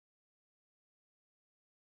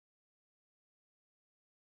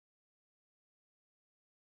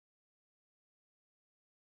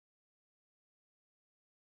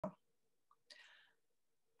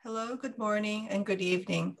Hello, good morning, and good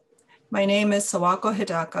evening. My name is Sawako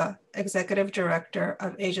Hidaka, Executive Director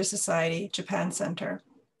of Asia Society Japan Center.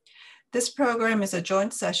 This program is a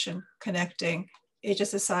joint session connecting Asia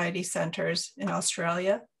Society centers in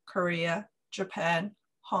Australia, Korea, Japan,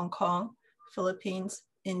 Hong Kong, Philippines,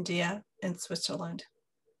 India, and Switzerland.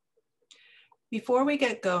 Before we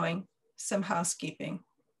get going, some housekeeping.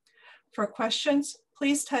 For questions,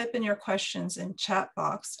 please type in your questions in chat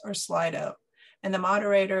box or Slido, and the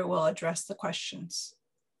moderator will address the questions.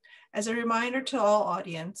 As a reminder to all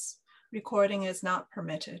audience, recording is not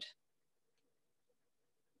permitted.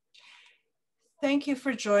 Thank you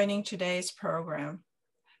for joining today's program,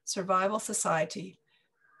 Survival Society,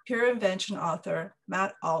 Pure Invention author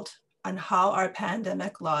Matt Alt on how our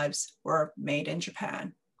pandemic lives were made in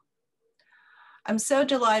Japan. I'm so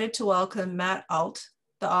delighted to welcome Matt Alt,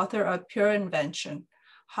 the author of Pure Invention,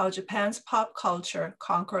 How Japan's Pop Culture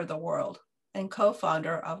Conquered the World, and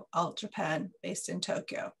co-founder of Alt Japan based in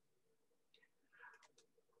Tokyo.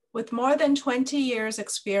 With more than 20 years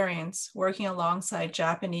experience working alongside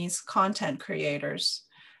Japanese content creators,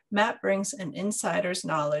 Matt brings an insider's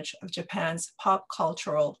knowledge of Japan's pop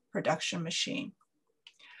cultural production machine.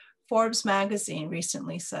 Forbes magazine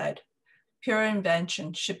recently said, Pure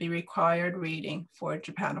Invention should be required reading for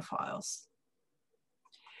Japanophiles.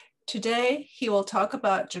 Today, he will talk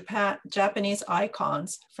about Japanese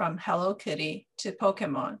icons from Hello Kitty to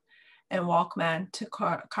Pokemon and Walkman to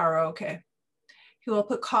karaoke. He will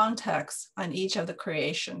put context on each of the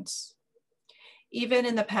creations. Even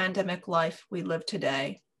in the pandemic life we live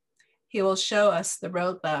today, he will show us the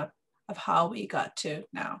roadmap of how we got to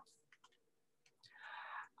now.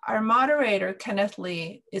 Our moderator, Kenneth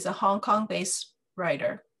Lee, is a Hong Kong-based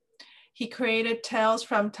writer. He created Tales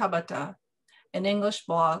from Tabata, an English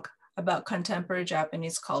blog about contemporary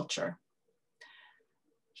Japanese culture.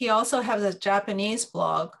 He also has a Japanese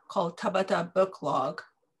blog called Tabata Book Log,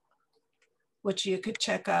 which you could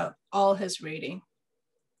check out all his reading.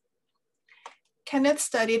 Kenneth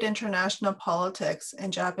studied international politics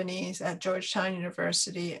and Japanese at Georgetown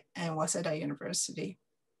University and Waseda University.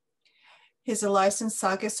 He's a licensed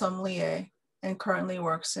sake sommelier and currently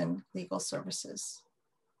works in legal services.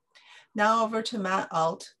 Now over to Matt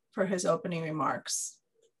Alt for his opening remarks.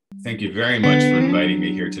 Thank you very much for inviting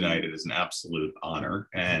me here tonight. It is an absolute honor,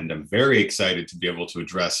 and I'm very excited to be able to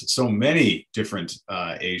address so many different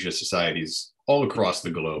Asia societies all across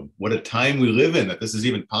the globe. What a time we live in that this is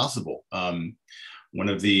even possible. One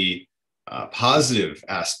of the positive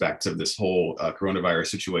aspects of this whole coronavirus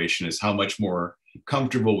situation is how much more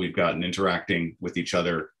comfortable we've gotten interacting with each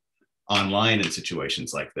other online in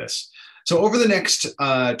situations like this. So over the next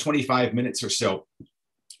 25 minutes or so,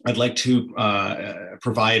 I'd like to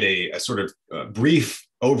provide a sort of brief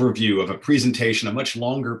overview of a presentation, a much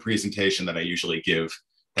longer presentation that I usually give,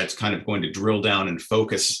 that's kind of going to drill down and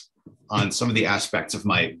focus on some of the aspects of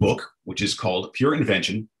my book, which is called Pure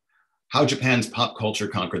Invention, How Japan's Pop Culture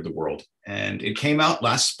Conquered the World. And it came out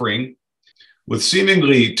last spring with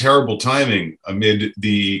seemingly terrible timing amid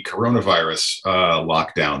the coronavirus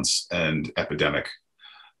lockdowns and epidemic.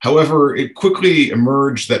 However, it quickly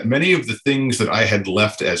emerged that many of the things that I had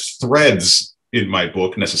left as threads in my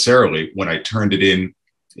book necessarily when I turned it in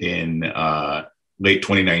late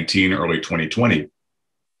 2019, early 2020,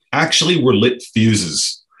 actually were lit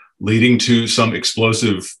fuses leading to some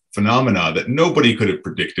explosive phenomena that nobody could have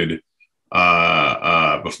predicted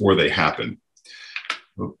before they happened.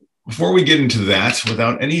 Before we get into that,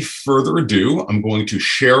 without any further ado, I'm going to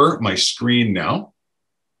share my screen now,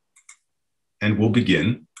 and we'll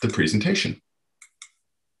begin the presentation.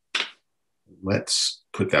 Let's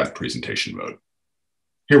put that presentation mode.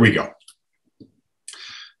 Here we go.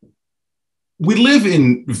 We live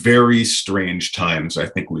in very strange times, I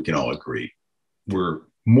think we can all agree. We're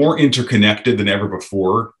more interconnected than ever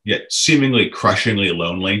before, yet seemingly crushingly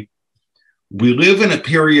lonely. We live in a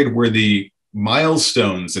period where the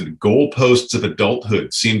milestones and goalposts of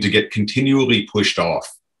adulthood seem to get continually pushed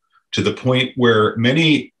off, to the point where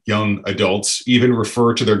many young adults even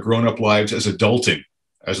refer to their grown-up lives as adulting,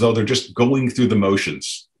 as though they're just going through the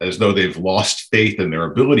motions, as though they've lost faith in their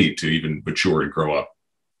ability to even mature and grow up.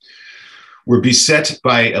 We're beset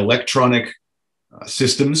by electronic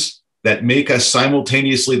systems that make us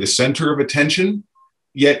simultaneously the center of attention,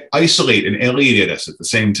 yet isolate and alienate us at the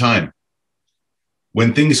same time.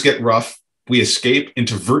 When things get rough, we escape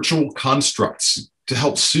into virtual constructs to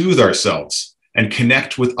help soothe ourselves and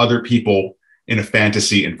connect with other people in a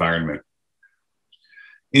fantasy environment.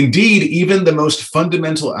 Indeed, even the most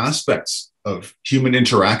fundamental aspects of human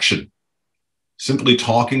interaction, simply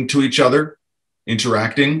talking to each other,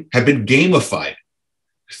 interacting, have been gamified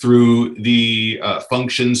through the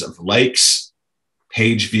functions of likes,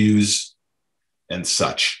 page views, and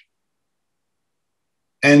such.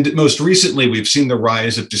 And most recently, we've seen the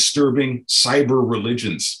rise of disturbing cyber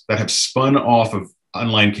religions that have spun off of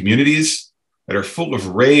online communities that are full of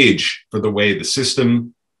rage for the way the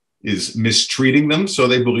system is mistreating them, so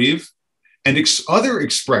they believe, and other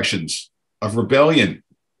expressions of rebellion,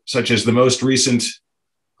 such as the most recent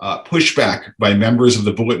pushback by members of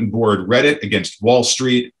the bulletin board Reddit against Wall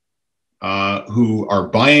Street, who are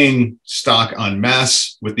buying stock en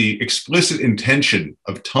masse with the explicit intention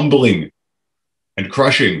of tumbling and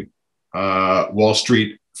crushing Wall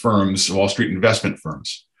Street firms, Wall Street investment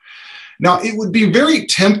firms. Now, it would be very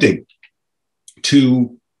tempting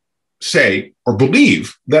to say or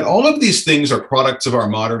believe that all of these things are products of our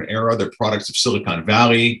modern era. They're products of Silicon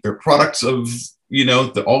Valley. They're products of,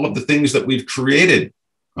 all of the things that we've created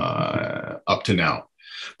up to now.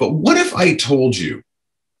 But what if I told you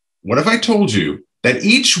that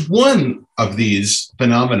each one of these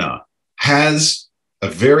phenomena has a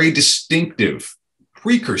very distinctive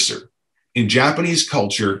precursor in Japanese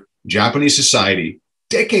culture, Japanese society,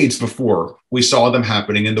 decades before we saw them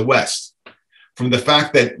happening in the West? From the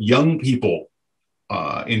fact that young people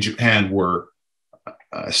in Japan were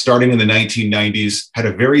starting in the 1990s, had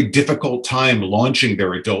a very difficult time launching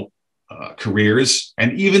their adult careers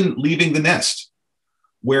and even leaving the nest,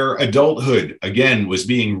 where adulthood, again, was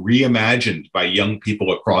being reimagined by young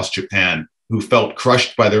people across Japan who felt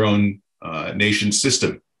crushed by their own nation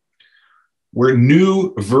system, where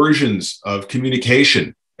new versions of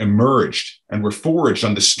communication emerged and were forged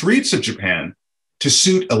on the streets of Japan to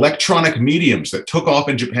suit electronic mediums that took off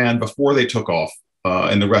in Japan before they took off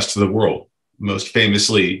in the rest of the world, most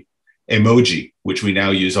famously emoji, which we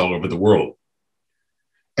now use all over the world.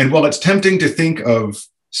 And while it's tempting to think of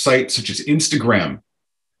sites such as Instagram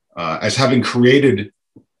as having created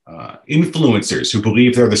influencers who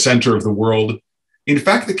believe they're the center of the world, in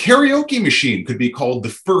fact, the karaoke machine could be called the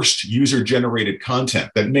first user-generated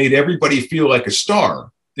content that made everybody feel like a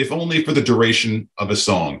star, if only for the duration of a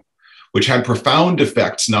song, which had profound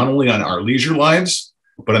effects not only on our leisure lives,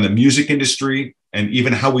 but on the music industry and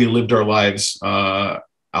even how we lived our lives out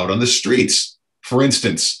on the streets. For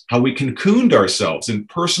instance, how we cocooned ourselves in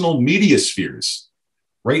personal media spheres.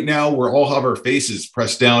 Right now, we all have our faces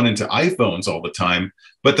pressed down into iPhones all the time,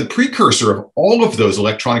 but the precursor of all of those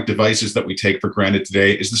electronic devices that we take for granted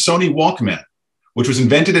today is the Sony Walkman, which was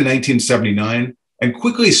invented in 1979 and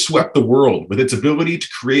quickly swept the world with its ability to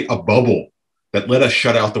create a bubble that let us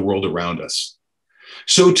shut out the world around us.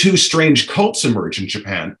 So too, strange cults emerge in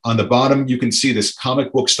Japan. On the bottom, you can see this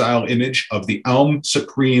comic book style image of the Aum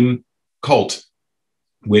Supreme cult,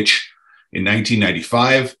 which in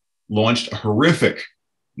 1995 launched a horrific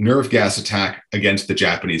nerve gas attack against the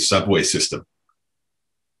Japanese subway system.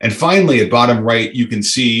 And finally, at bottom right, you can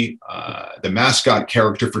see the mascot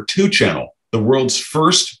character for 2 Channel, the world's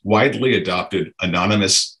first widely adopted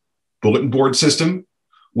anonymous bulletin board system,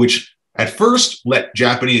 which at first let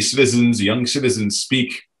Japanese citizens, young citizens,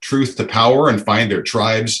 speak truth to power and find their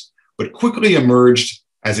tribes, but quickly emerged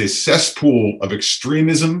as a cesspool of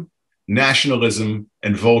extremism, nationalism,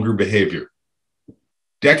 and vulgar behavior.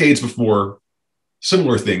 Decades before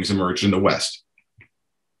similar things emerged in the West.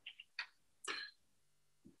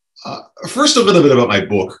 First, a little bit about my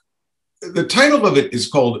book. The title of it is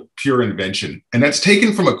called Pure Invention, and that's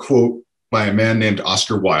taken from a quote by a man named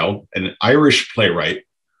Oscar Wilde, an Irish playwright,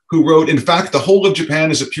 who wrote, "In fact, the whole of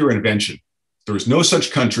Japan is a pure invention. There is no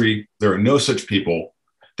such country, there are no such people.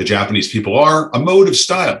 The Japanese people are a mode of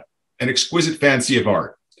style, an exquisite fancy of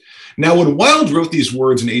art." Now, when Wilde wrote these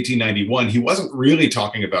words in 1891, he wasn't really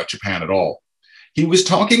talking about Japan at all. He was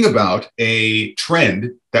talking about a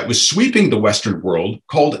trend that was sweeping the Western world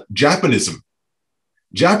called Japanism.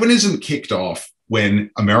 Japanism kicked off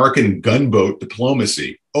when American gunboat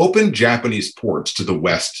diplomacy opened Japanese ports to the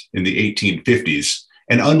West in the 1850s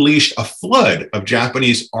and unleashed a flood of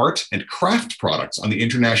Japanese art and craft products on the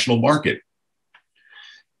international market.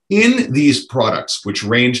 In these products, which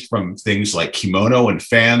ranged from things like kimono and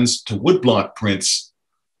fans to woodblock prints,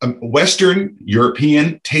 Western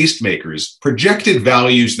European tastemakers projected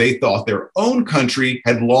values they thought their own country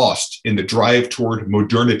had lost in the drive toward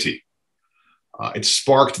modernity. It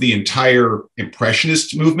sparked the entire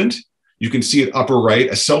Impressionist movement. You can see at upper right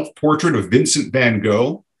a self-portrait of Vincent van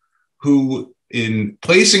Gogh, who, in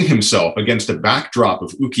placing himself against a backdrop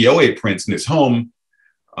of ukiyo-e prints in his home,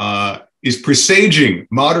 is presaging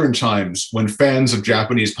modern times when fans of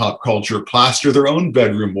Japanese pop culture plaster their own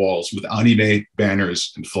bedroom walls with anime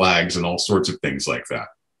banners and flags and all sorts of things like that.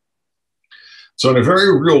 So in a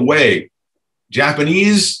very real way,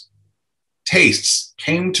 Japanese tastes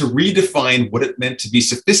came to redefine what it meant to be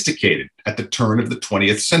sophisticated at the turn of the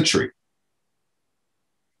 20th century.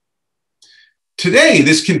 Today,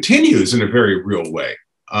 this continues in a very real way,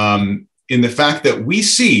 in the fact that we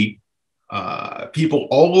see people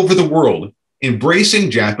all over the world embracing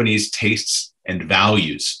Japanese tastes and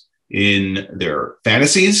values in their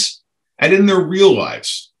fantasies and in their real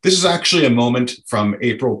lives. This is actually a moment from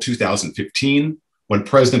April 2015, when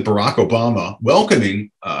President Barack Obama,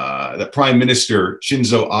 welcoming the Prime Minister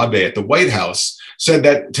Shinzo Abe at the White House, said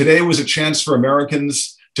that today was a chance for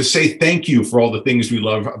Americans to say thank you for all the things we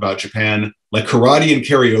love about Japan, like karate and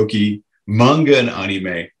karaoke, manga and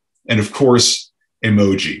anime, and of course,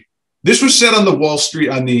 emoji. This was said on the Wall Street,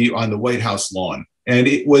 on the White House lawn, and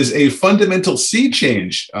it was a fundamental sea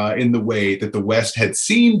change in the way that the West had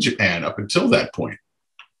seen Japan up until that point.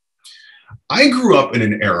 I grew up in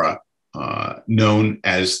an era known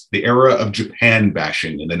as the era of Japan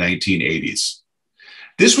bashing in the 1980s.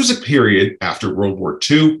 This was a period after World War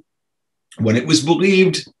II when it was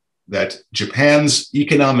believed that Japan's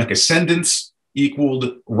economic ascendance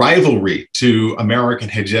equaled rivalry to American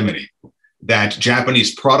hegemony, that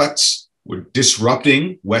Japanese products were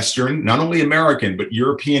disrupting Western, not only American, but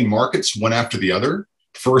European markets one after the other,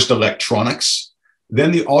 first electronics,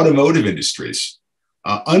 then the automotive industries,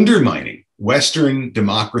 undermining Western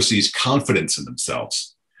democracy's confidence in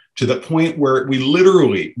themselves, to the point where we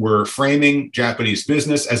literally were framing Japanese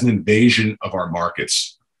business as an invasion of our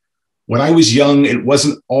markets. When I was young, it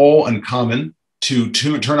wasn't all uncommon to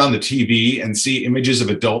turn on the TV and see images of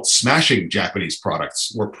adults smashing Japanese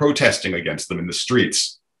products or protesting against them in the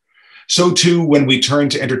streets. So too, when we turn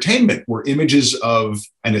to entertainment, were images of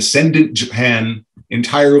an ascendant Japan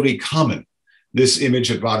entirely common. This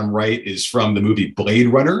image at bottom right is from the movie Blade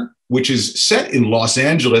Runner, which is set in Los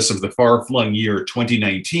Angeles of the far-flung year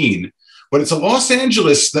 2019, but it's a Los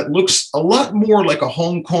Angeles that looks a lot more like a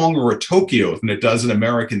Hong Kong or a Tokyo than it does an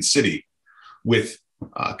American city, with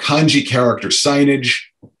kanji character signage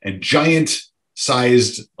and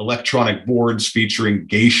giant-sized electronic boards featuring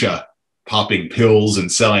geisha popping pills and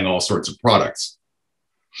selling all sorts of products.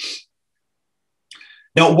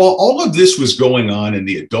 Now, while all of this was going on in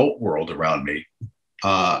the adult world around me,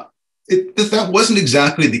 that wasn't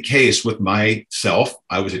exactly the case with myself.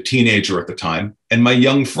 I was a teenager at the time, and my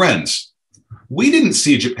young friends. We didn't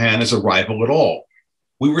see Japan as a rival at all.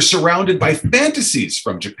 We were surrounded by fantasies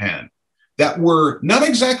from Japan that were not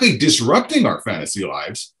exactly disrupting our fantasy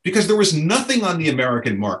lives, because there was nothing on the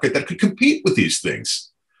American market that could compete with these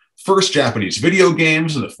things. First, Japanese video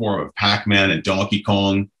games in the form of Pac-Man and Donkey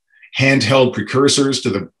Kong, handheld precursors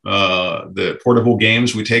to the portable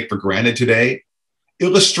games we take for granted today,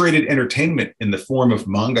 illustrated entertainment in the form of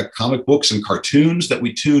manga, comic books, and cartoons that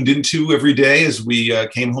we tuned into every day as we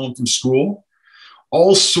came home from school,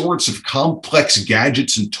 all sorts of complex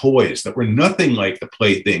gadgets and toys that were nothing like the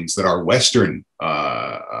playthings that our Western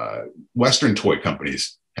toy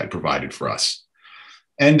companies had provided for us.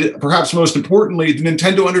 And perhaps most importantly, the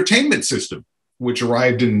Nintendo Entertainment System, which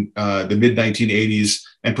arrived in the mid-1980s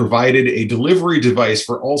and provided a delivery device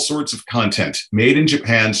for all sorts of content made in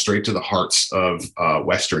Japan straight to the hearts of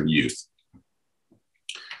Western youth.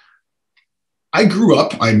 I grew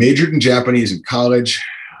up, I majored in Japanese in college,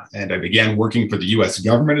 and I began working for the US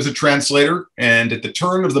government as a translator. And at the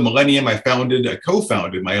turn of the millennium, I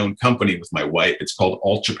co-founded my own company with my wife. It's called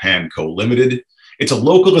Alt Japan Co. Limited. It's a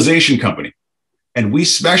localization company. And we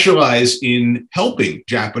specialize in helping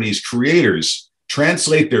Japanese creators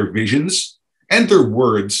translate their visions and their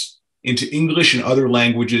words into English and other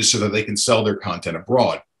languages so that they can sell their content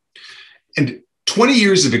abroad. And 20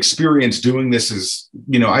 years of experience doing this is,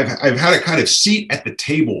 I've had a kind of seat at the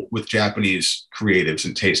table with Japanese creatives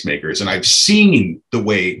and tastemakers, and I've seen the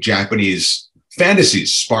way Japanese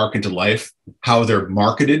fantasies spark into life, how they're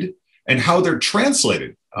marketed, and how they're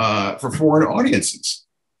translated for foreign audiences.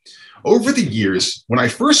 Over the years, when I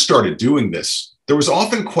first started doing this, there was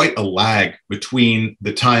often quite a lag between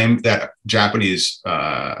the time that a Japanese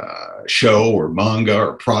show or manga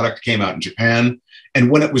or product came out in Japan and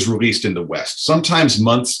when it was released in the West, sometimes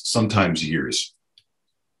months, sometimes years.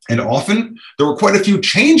 And often there were quite a few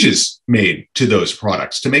changes made to those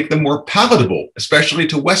products to make them more palatable, especially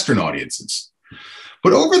to Western audiences.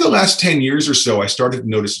 But over the last 10 years or so, I started to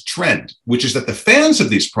notice a trend, which is that the fans of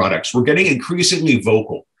these products were getting increasingly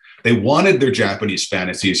vocal. They wanted their Japanese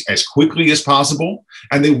fantasies as quickly as possible,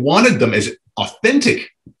 and they wanted them as authentic,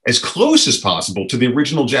 as close as possible to the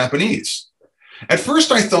original Japanese. At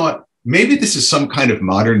first, I thought, maybe this is some kind of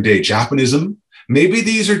modern day Japanism. Maybe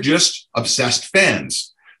these are just obsessed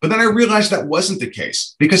fans. But then I realized that wasn't the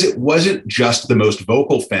case, because it wasn't just the most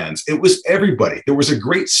vocal fans. It was everybody. There was a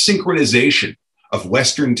great synchronization of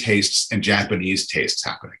Western tastes and Japanese tastes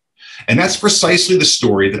happening. And that's precisely the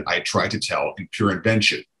story that I try to tell in Pure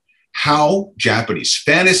Invention. How Japanese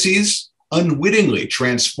fantasies unwittingly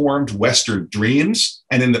transformed Western dreams,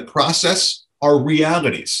 and in the process, our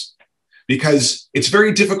realities. Because it's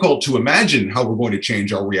very difficult to imagine how we're going to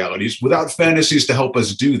change our realities without fantasies to help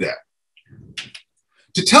us do that.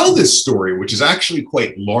 To tell this story, which is actually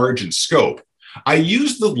quite large in scope, I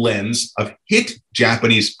use the lens of hit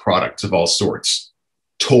Japanese products of all sorts.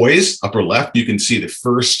 Toys, upper left, you can see the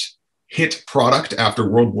first hit product after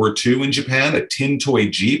World War II in Japan, a tin toy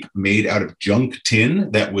Jeep made out of junk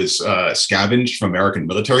tin that was scavenged from American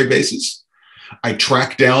military bases. I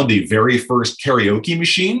tracked down the very first karaoke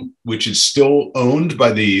machine, which is still owned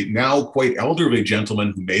by the now quite elderly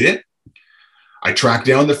gentleman who made it. I tracked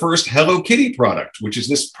down the first Hello Kitty product, which is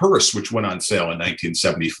this purse which went on sale in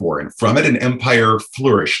 1974. And from it, an empire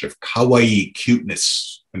flourished of kawaii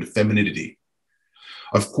cuteness and femininity.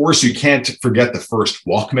 Of course, you can't forget the first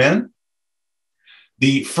Walkman,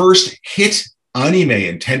 the first hit anime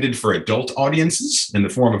intended for adult audiences in the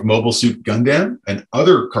form of Mobile Suit Gundam and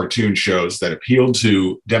other cartoon shows that appealed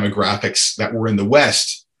to demographics that were in the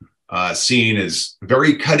West, seen as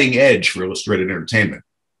very cutting edge for illustrated entertainment.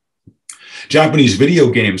 Japanese video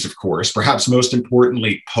games, of course, perhaps most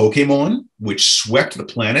importantly, Pokemon, which swept the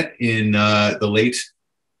planet in the late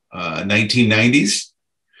 1990s.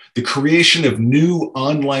 The creation of new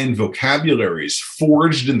online vocabularies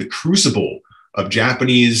forged in the crucible of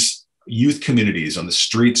Japanese youth communities on the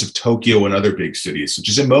streets of Tokyo and other big cities, such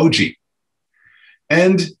as emoji.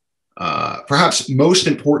 And perhaps most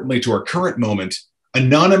importantly to our current moment,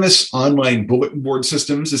 anonymous online bulletin board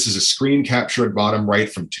systems. This is a screen capture at bottom right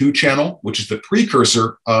from 2channel, which is the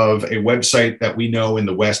precursor of a website that we know in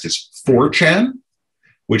the West as 4chan,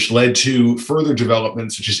 which led to further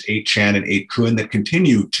developments such as 8chan and 8kun that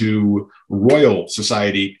continue to roil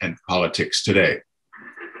society and politics today.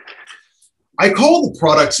 I call the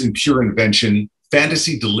products in Pure Invention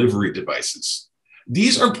fantasy delivery devices.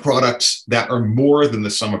 These are products that are more than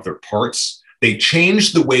the sum of their parts. They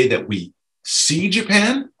change the way that we see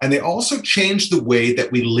Japan, and they also change the way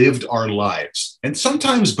that we lived our lives, and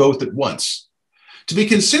sometimes both at once. To be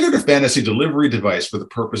considered a fantasy delivery device for the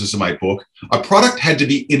purposes of my book, a product had to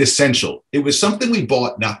be inessential. It was something we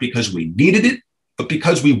bought not because we needed it, but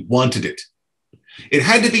because we wanted it. It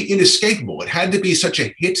had to be inescapable. It had to be such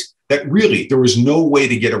a hit that really there was no way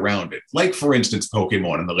to get around it, like, for instance,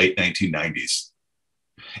 Pokemon in the late 1990s.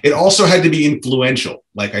 It also had to be influential.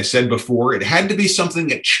 Like I said before, it had to be something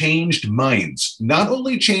that changed minds, not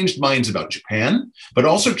only changed minds about Japan, but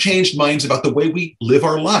also changed minds about the way we live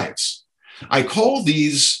our lives. I call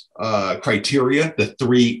these criteria the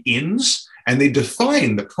 3 ins, and they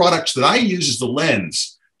define the products that I use as the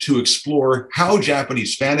lens to explore how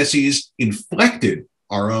Japanese fantasies inflected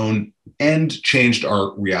our own and changed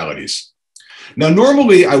our realities. Now,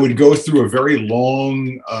 normally I would go through a very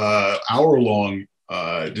long, hour-long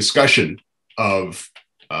discussion of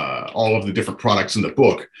all of the different products in the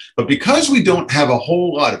book. But because we don't have a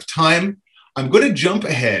whole lot of time, I'm going to jump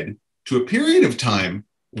ahead to a period of time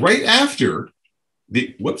right after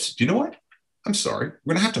the, whoops, do you know what? I'm sorry.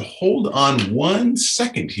 We're going to have to hold on 1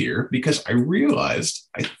 second here because I realized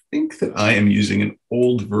I think that I am using an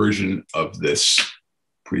old version of this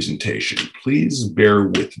presentation. Please bear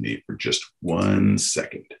with me for just 1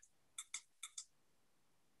 second.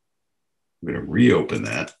 I'm going to reopen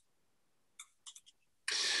that.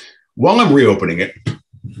 While I'm reopening it,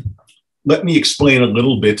 let me explain a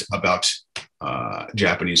little bit about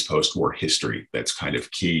Japanese post-war history that's kind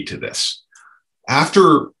of key to this.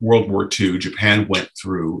 After World War II, Japan went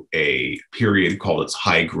through a period called its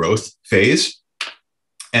high growth phase.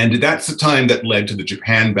 And that's the time that led to the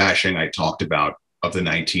Japan bashing I talked about of the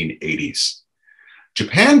 1980s.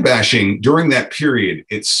 Japan bashing during that period,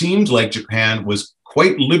 it seemed like Japan was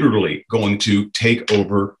quite literally going to take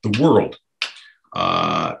over the world.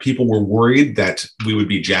 People were worried that we would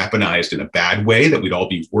be Japanized in a bad way, that we'd all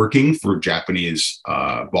be working for Japanese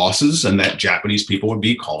bosses, and that Japanese people would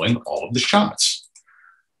be calling all of the shots.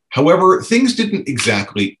 However, things didn't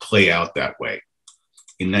exactly play out that way.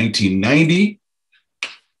 In 1990,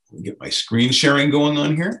 let me get my screen sharing going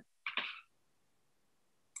on here.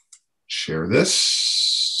 Share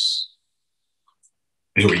this.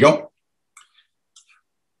 Here we go.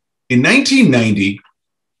 In 1990,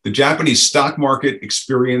 the Japanese stock market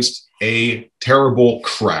experienced a terrible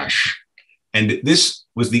crash. And this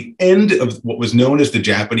was the end of what was known as the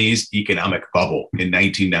Japanese economic bubble in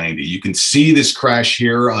 1990. You can see this crash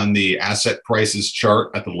here on the asset prices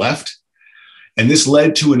chart at the left. And this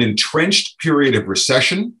led to an entrenched period of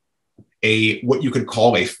recession, what you could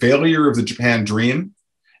call a failure of the Japan dream,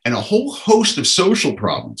 and a whole host of social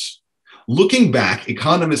problems. Looking back,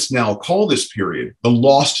 economists now call this period the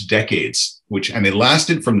lost decades, and they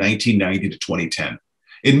lasted from 1990 to 2010.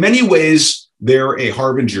 In many ways, they're a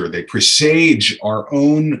harbinger. They presage our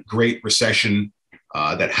own Great Recession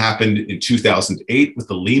that happened in 2008 with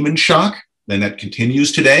the Lehman shock. Then that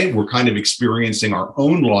continues today. We're kind of experiencing our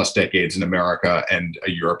own lost decades in America and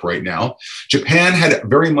Europe right now. Japan had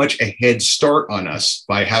very much a head start on us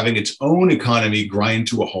by having its own economy grind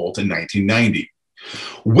to a halt in 1990.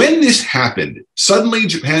 When this happened, suddenly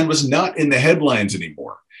Japan was not in the headlines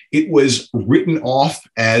anymore. It was written off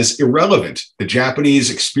as irrelevant. The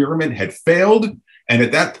Japanese experiment had failed. And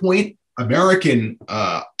at that point, American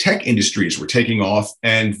tech industries were taking off,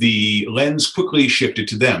 and the lens quickly shifted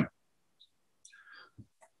to them.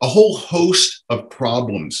 A whole host of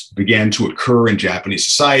problems began to occur in Japanese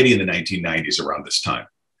society in the 1990s around this time.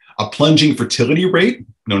 A plunging fertility rate,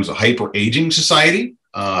 known as a hyper-aging society.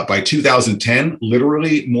 By 2010,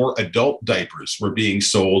 literally more adult diapers were being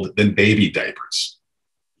sold than baby diapers.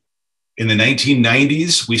 In the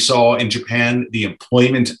 1990s, we saw in Japan the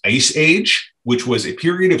employment ice age, which was a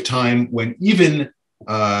period of time when even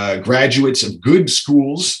graduates of good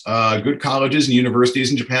schools, good colleges and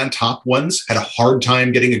universities in Japan, top ones, had a hard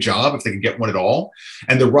time getting a job if they could get one at all.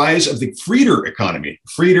 And the rise of the Freeder economy.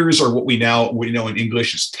 Freeders are what we know in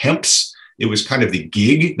English as temps. It was kind of the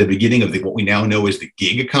gig, the beginning of what we now know as the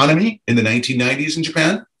gig economy in the 1990s in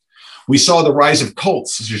Japan. We saw the rise of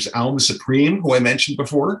cults, such as Alma Supreme, who I mentioned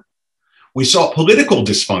before. We saw political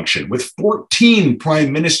dysfunction with 14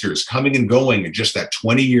 prime ministers coming and going in just that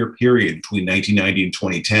 20-year period between 1990 and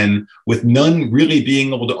 2010, with none really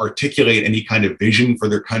being able to articulate any kind of vision for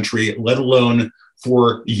their country, let alone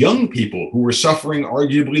for young people who were suffering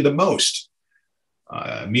arguably the most.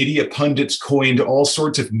 Media pundits coined all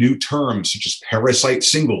sorts of new terms, such as parasite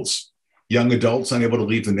singles, young adults unable to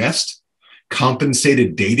leave the nest,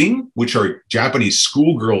 compensated dating, which are Japanese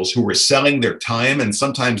schoolgirls who were selling their time and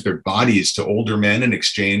sometimes their bodies to older men in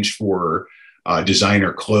exchange for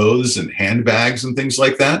designer clothes and handbags and things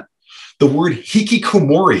like that. The word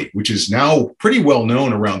hikikomori, which is now pretty well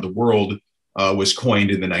known around the world, was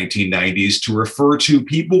coined in the 1990s to refer to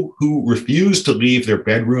people who refused to leave their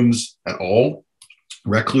bedrooms at all,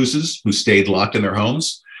 recluses who stayed locked in their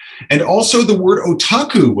homes. And also the word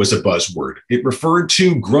otaku was a buzzword. It referred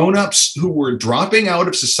to grown-ups who were dropping out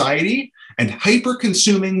of society and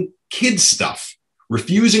hyper-consuming kid stuff,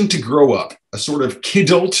 refusing to grow up, a sort of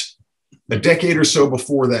kidult a decade or so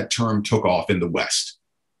before that term took off in the West.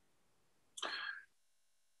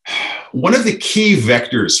 One of the key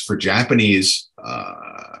vectors for Japanese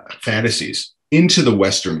fantasies into the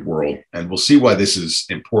Western world, and we'll see why this is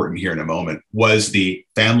important here in a moment, was the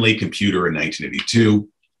family computer in 1982.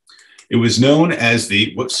 It was known as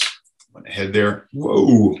the, whoops, went ahead there.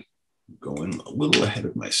 Whoa, going a little ahead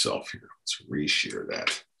of myself here. Let's reshare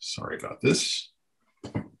that. Sorry about this.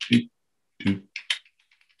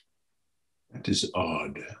 That is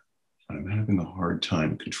odd. I'm having a hard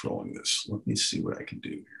time controlling this. Let me see what I can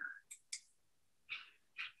do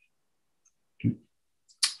here.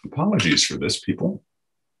 Apologies for this, people.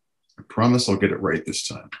 I promise I'll get it right this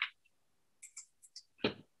time.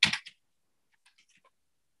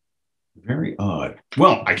 Very odd.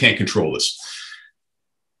 Well, I can't control this.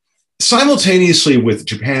 Simultaneously with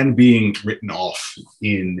Japan being written off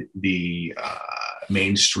in the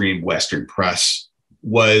mainstream Western press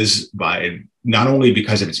was by not only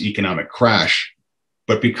because of its economic crash,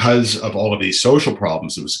 but because of all of these social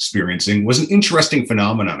problems it was experiencing, was an interesting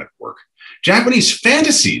phenomenon at work. Japanese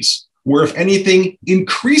fantasies were, if anything,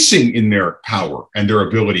 increasing in their power and their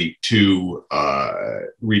ability to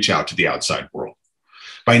reach out to the outside world.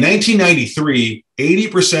 By 1993,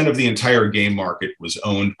 80% of the entire game market was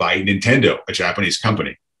owned by Nintendo, a Japanese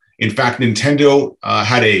company. In fact, Nintendo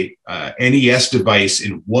had a NES device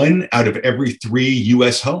in 1 out of every 3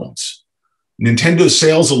 US homes. Nintendo's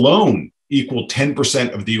sales alone equaled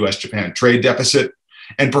 10% of the US-Japan trade deficit.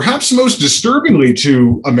 And perhaps most disturbingly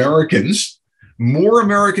to Americans, more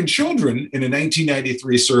American children in a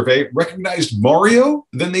 1993 survey recognized Mario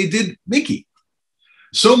than they did Mickey.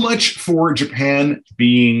 So much for Japan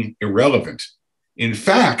being irrelevant. In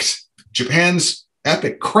fact, Japan's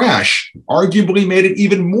epic crash arguably made it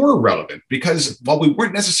even more relevant because while we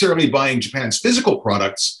weren't necessarily buying Japan's physical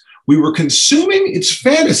products, we were consuming its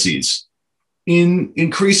fantasies in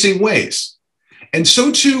increasing ways. And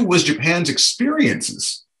so too was Japan's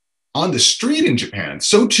experiences on the street in Japan.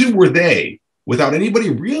 So too were they, without anybody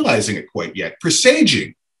realizing it quite yet,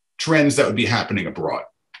 presaging trends that would be happening abroad.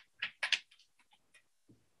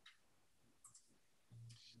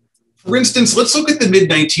 For instance, let's look at the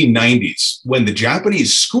mid-1990s, when the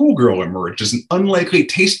Japanese schoolgirl emerged as an unlikely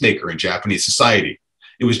tastemaker in Japanese society.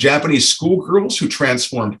 It was Japanese schoolgirls who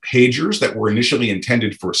transformed pagers that were initially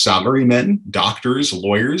intended for salarymen, doctors,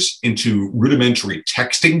 lawyers, into rudimentary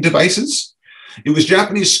texting devices. It was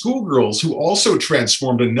Japanese schoolgirls who also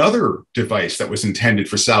transformed another device that was intended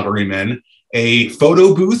for salarymen, a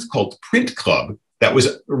photo booth called Print Club, that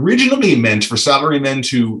was originally meant for salarymen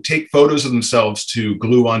to take photos of themselves to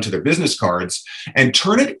glue onto their business cards and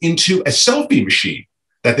turn it into a selfie machine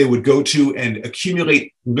that they would go to and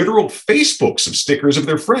accumulate literal Facebooks of stickers of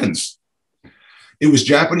their friends. It was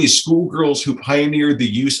Japanese schoolgirls who pioneered the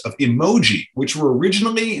use of emoji, which were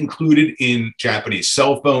originally included in Japanese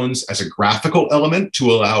cell phones as a graphical element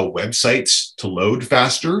to allow websites to load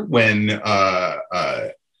faster when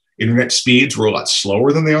internet speeds were a lot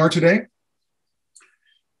slower than they are today.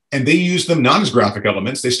 And they used them not as graphic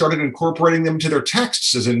elements. They started incorporating them into their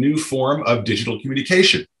texts as a new form of digital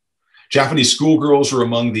communication. Japanese schoolgirls were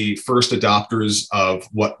among the first adopters of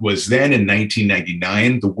what was then in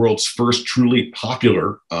 1999, the world's first truly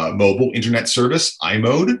popular mobile internet service,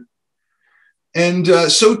 iMode. And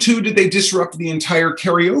so too did they disrupt the entire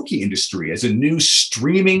karaoke industry as a new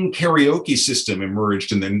streaming karaoke system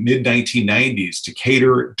emerged in the mid-1990s to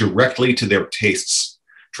cater directly to their tastes,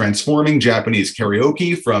 transforming Japanese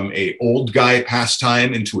karaoke from an old guy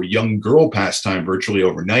pastime into a young girl pastime virtually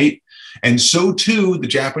overnight. And so too the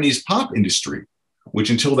Japanese pop industry, which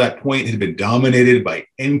until that point had been dominated by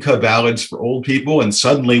enka ballads for old people and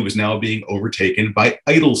suddenly was now being overtaken by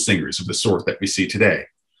idol singers of the sort that we see today.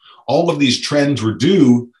 All of these trends were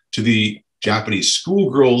due to the Japanese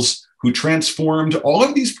schoolgirls who transformed all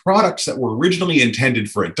of these products that were originally intended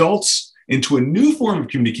for adults into a new form of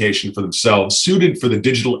communication for themselves, suited for the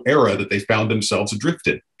digital era that they found themselves adrift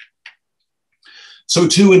in. So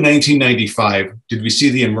too in 1995, did we see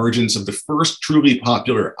the emergence of the first truly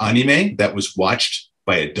popular anime that was watched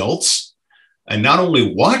by adults, and not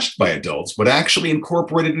only watched by adults, but actually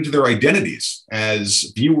incorporated into their identities,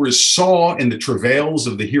 as viewers saw in the travails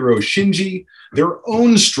of the hero Shinji their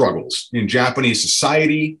own struggles in Japanese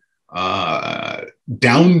society,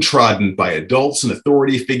 downtrodden by adults and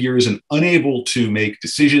authority figures and unable to make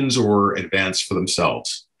decisions or advance for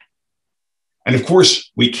themselves. And of course,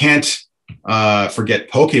 we can't forget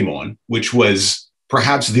Pokemon, which was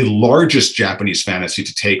perhaps the largest Japanese fantasy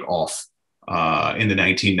to take off in the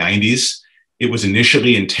 1990s. It was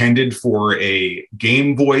initially intended for a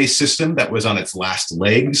Game Boy system that was on its last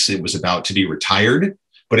legs. It was about to be retired,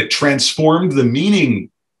 but it transformed the meaning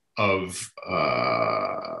of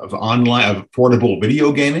portable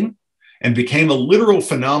video gaming and became a literal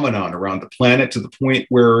phenomenon around the planet, to the point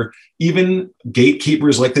where even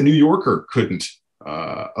gatekeepers like the New Yorker couldn't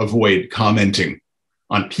avoid commenting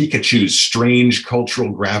on Pikachu's strange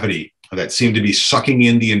cultural gravity that seemed to be sucking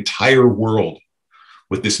in the entire world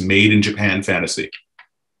with this made in Japan fantasy.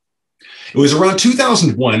 It was around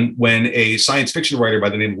 2001 when a science fiction writer by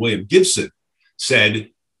the name of William Gibson said,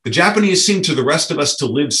 "The Japanese seem to the rest of us to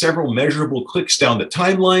live several measurable clicks down the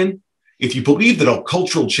timeline. If you believe that all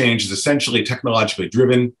cultural change is essentially technologically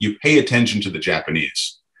driven, you pay attention to the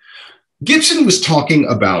Japanese." Gibson was talking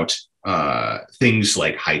about things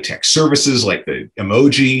like high-tech services, like the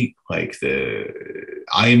emoji, like the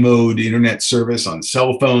iMode internet service on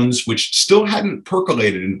cell phones, which still hadn't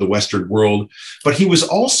percolated into the Western world. But he was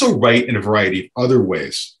also right in a variety of other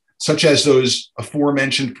ways, such as those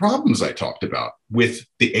aforementioned problems I talked about with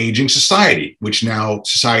the aging society, which now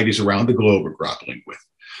societies around the globe are grappling with,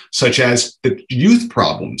 such as the youth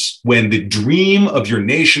problems when the dream of your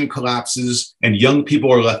nation collapses and young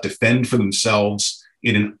people are left to fend for themselves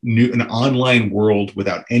in an online world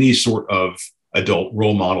without any sort of adult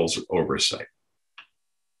role models or oversight.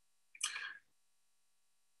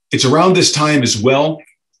 It's around this time as well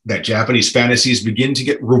that Japanese fantasies begin to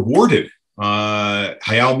get rewarded. Hayao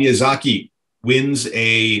Miyazaki wins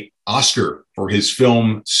an Oscar for his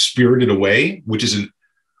film Spirited Away, which is an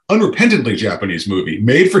unrepentantly Japanese movie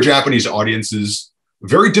made for Japanese audiences,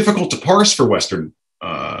 very difficult to parse for Western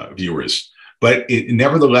viewers, but it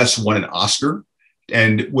nevertheless won an Oscar,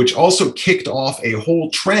 and which also kicked off a whole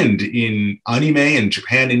trend in anime and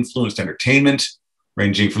Japan-influenced entertainment,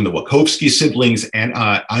 ranging from the Wachowski siblings and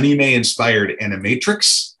anime-inspired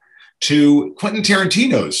Animatrix to Quentin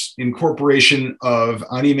Tarantino's incorporation of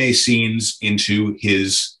anime scenes into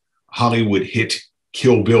his Hollywood hit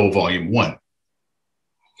Kill Bill Volume 1.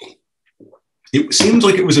 It seemed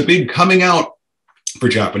like it was a big coming out for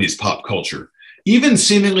Japanese pop culture. Even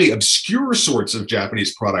seemingly obscure sorts of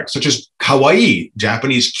Japanese products, such as kawaii,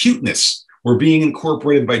 Japanese cuteness, were being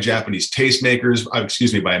incorporated by Japanese tastemakers,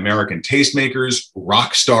 by American tastemakers,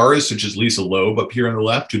 rock stars such as Lisa Loeb up here on the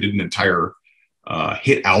left, who did an entire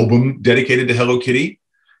hit album dedicated to Hello Kitty,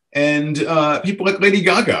 and people like Lady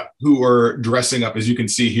Gaga, who are dressing up, as you can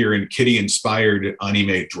see here, in kitty-inspired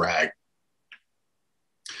anime drag.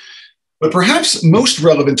 But perhaps most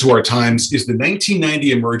relevant to our times is the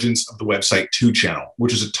 1990 emergence of the website 2channel,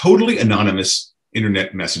 which is a totally anonymous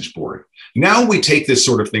internet message board. Now we take this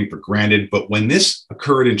sort of thing for granted, but when this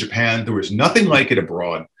occurred in Japan, there was nothing like it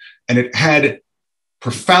abroad, and it had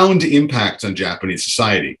profound impacts on Japanese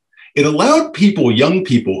society. It allowed people, young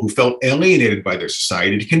people who felt alienated by their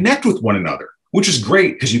society, to connect with one another, which is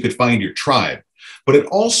great because you could find your tribe. But it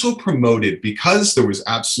also promoted, because there was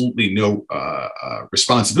absolutely no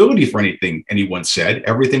responsibility for anything anyone said,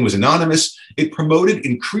 everything was anonymous, it promoted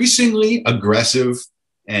increasingly aggressive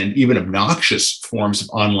and even obnoxious forms of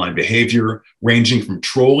online behavior, ranging from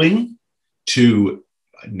trolling to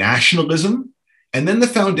nationalism, and then the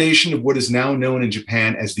foundation of what is now known in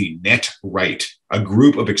Japan as the net right, a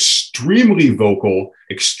group of extremely vocal,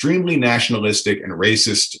 extremely nationalistic and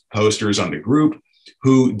racist posters on the group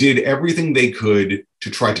who did everything they could to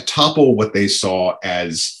try to topple what they saw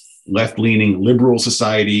as left-leaning liberal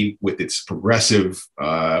society with its progressive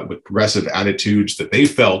attitudes that they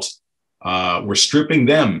felt were stripping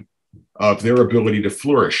them of their ability to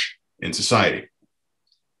flourish in society.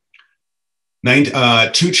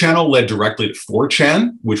 2channel led directly to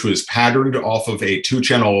 4chan, which was patterned off of a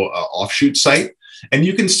 2channel offshoot site. And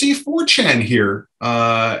you can see 4chan here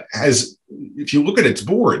if you look at its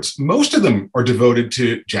boards, most of them are devoted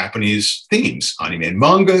to Japanese themes, anime and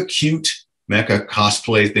manga, cute, mecha,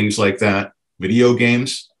 cosplay, things like that, video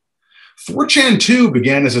games. 4chan too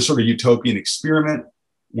began as a sort of utopian experiment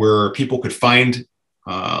where people could find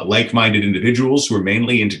like-minded individuals who were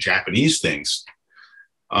mainly into Japanese things.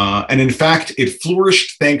 And in fact, it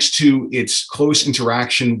flourished thanks to its close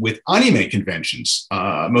interaction with anime conventions,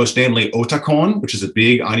 most namely Otakon, which is a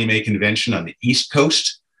big anime convention on the East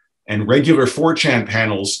Coast, and regular 4chan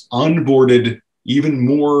panels onboarded even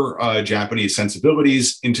more Japanese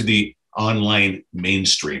sensibilities into the online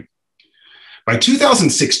mainstream. By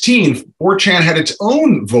 2016, 4chan had its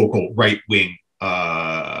own vocal right-wing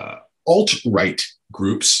alt-right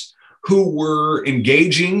groups who were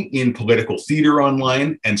engaging in political theater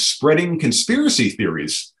online and spreading conspiracy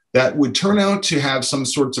theories that would turn out to have some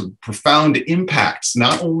sorts of profound impacts,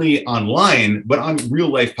 not only online, but on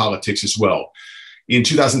real-life politics as well. In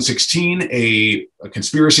 2016, a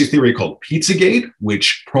conspiracy theory called Pizzagate,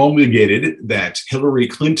 which promulgated that Hillary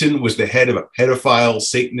Clinton was the head of a pedophile,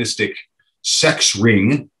 Satanistic sex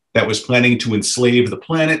ring that was planning to enslave the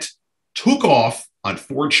planet, took off on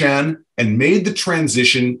 4chan and made the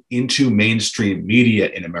transition into mainstream media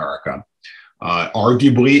in America.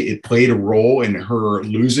 Arguably, it played a role in her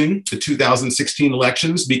losing the 2016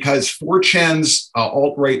 elections because 4chan's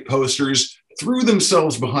alt-right posters threw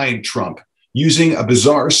themselves behind Trump, using a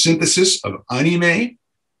bizarre synthesis of anime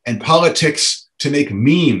and politics to make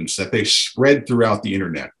memes that they spread throughout the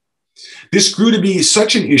internet. This grew to be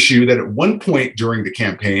such an issue that at one point during the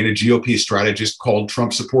campaign, a GOP strategist called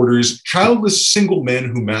Trump supporters childless single men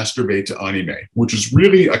who masturbate to anime, which was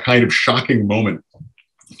really a kind of shocking moment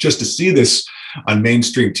just to see this on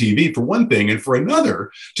mainstream TV for one thing, and for another,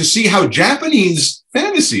 to see how Japanese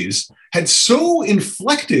fantasies had so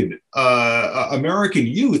inflected American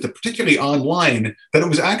youth, particularly online, that it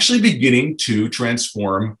was actually beginning to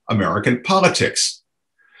transform American politics.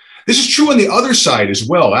 This is true on the other side as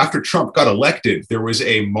well. After Trump got elected, there was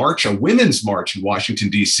a march, a women's march in Washington,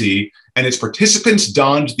 D.C., and its participants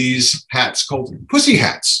donned these hats called pussy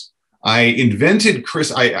hats. I interviewed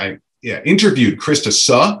Krista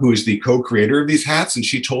Suh, who is the co-creator of these hats, and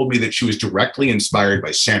she told me that she was directly inspired by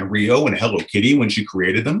Sanrio and Hello Kitty when she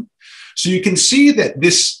created them. So you can see that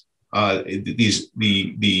this,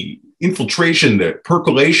 the infiltration, the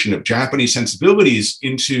percolation of Japanese sensibilities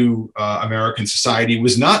into American society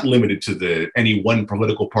was not limited to any one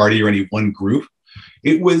political party or any one group.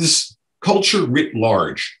 It was culture writ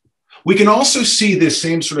large. We can also see this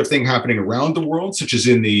same sort of thing happening around the world, such as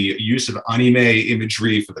in the use of anime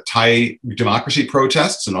imagery for the Thai democracy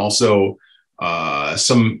protests, and also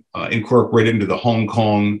some incorporated into the Hong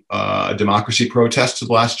Kong democracy protests of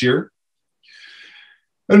last year.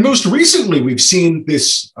 And most recently, we've seen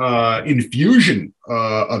this infusion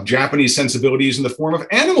of Japanese sensibilities in the form of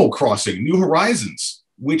Animal Crossing: New Horizons,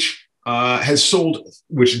 which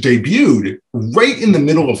debuted right in the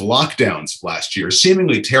middle of lockdowns last year,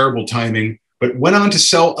 seemingly terrible timing, but went on to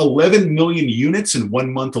sell 11 million units in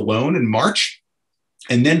 1 month alone in March,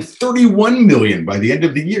 and then 31 million by the end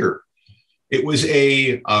of the year. It was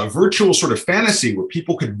a virtual sort of fantasy where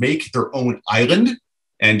people could make their own island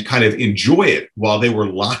and kind of enjoy it while they were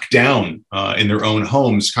locked down in their own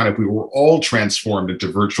homes. We were all transformed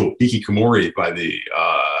into virtual hikikomori by the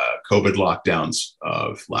COVID lockdowns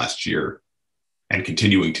of last year and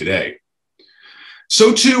continuing today.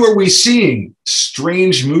 So too are we seeing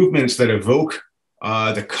strange movements that evoke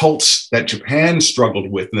the cults that Japan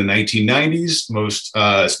struggled with in the 1990s, most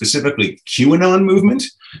specifically QAnon movement.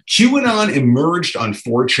 QAnon emerged on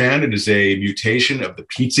 4chan. It is a mutation of the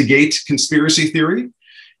Pizzagate conspiracy theory.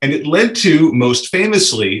 And it led to, most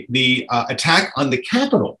famously, the attack on the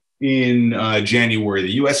Capitol in January,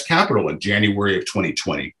 the US Capitol in January of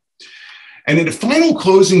 2020. And in a final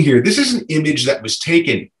closing here, this is an image that was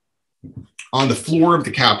taken on the floor of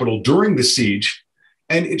the Capitol during the siege.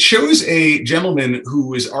 And it shows a gentleman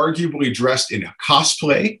who is arguably dressed in a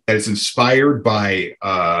cosplay that is inspired by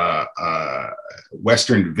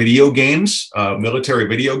Western video games, military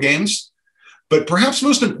video games. But perhaps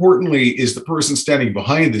most importantly is the person standing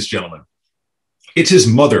behind this gentleman. It's his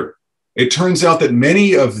mother. It turns out that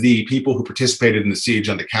many of the people who participated in the siege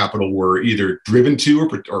on the Capitol were either driven to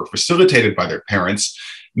or facilitated by their parents.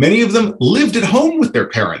 Many of them lived at home with their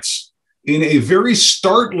parents in a very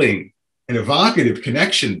startling and evocative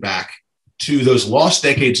connection back to those lost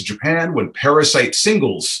decades of Japan when parasite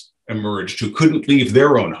singles emerged who couldn't leave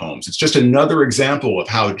their own homes. It's just another example of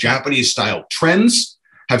how Japanese-style trends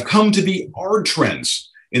have come to be our trends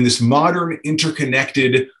in this modern,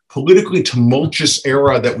 interconnected, politically tumultuous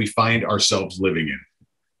era that we find ourselves living in.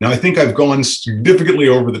 Now, I think I've gone significantly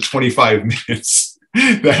over the 25 minutes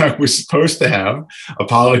that I was supposed to have.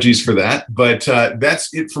 Apologies for that, but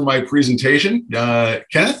that's it for my presentation.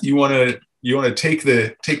 Kenneth, you want to take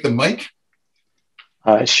the mic?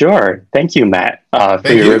 Sure. Thank you, Matt,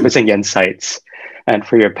 for your riveting insights and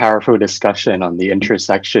for your powerful discussion on the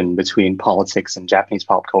intersection between politics and Japanese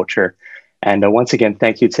pop culture. And once again,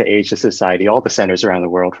 thank you to Asia Society, all the centers around the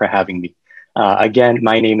world for having me. Again,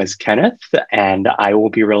 my name is Kenneth, and I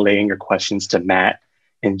will be relaying your questions to Matt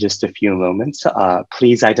in just a few moments.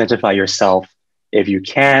 Please identify yourself if you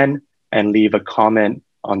can, and leave a comment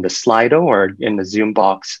on the Slido or in the Zoom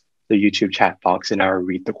box, the YouTube chat box, and I'll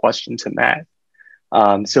read the question to Matt.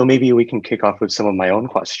 So maybe we can kick off with some of my own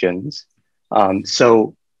questions.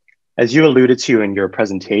 So as you alluded to in your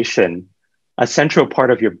presentation, a central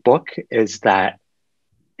part of your book is that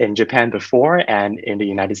in Japan before and in the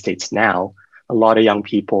United States now, a lot of young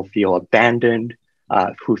people feel abandoned,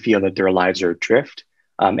 who feel that their lives are adrift,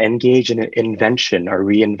 engage in an invention or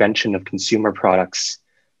reinvention of consumer products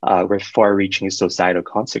with far-reaching societal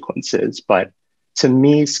consequences. But to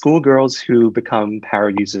me, schoolgirls who become power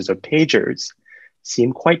users of pagers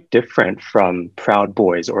seem quite different from Proud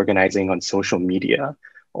Boys organizing on social media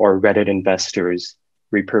or Reddit investors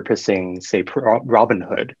repurposing, say,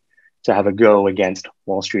 Robinhood to have a go against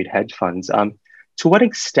Wall Street hedge funds. To what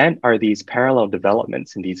extent are these parallel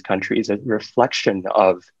developments in these countries a reflection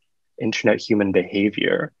of internet human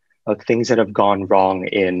behavior, of things that have gone wrong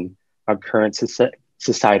in our current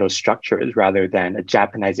societal structures rather than a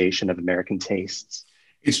Japanization of American tastes?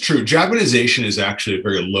 It's true. Japanization is actually a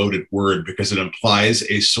very loaded word because it implies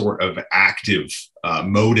a sort of active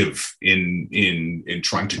motive in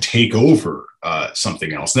trying to take over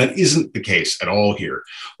something else. And that isn't the case at all here.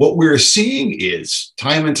 What we're seeing is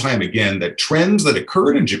time and time again that trends that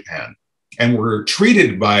occurred in Japan and were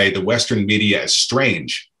treated by the Western media as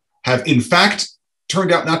strange have in fact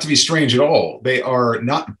turned out not to be strange at all. They are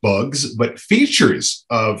not bugs, but features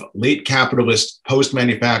of late capitalist,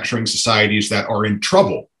 post-manufacturing societies that are in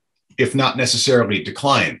trouble, if not necessarily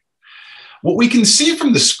decline. What we can see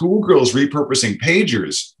from the schoolgirls repurposing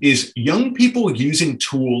pagers is young people using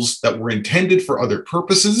tools that were intended for other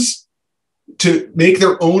purposes to make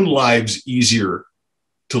their own lives easier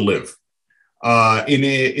to live in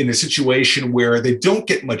a situation where they don't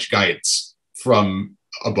get much guidance from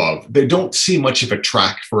above. They don't see much of a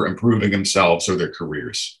track for improving themselves or their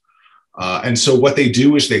careers. And so what they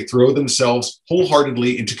do is they throw themselves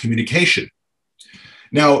wholeheartedly into communication.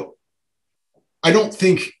 Now, I don't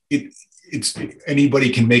think anybody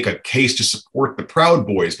can make a case to support the Proud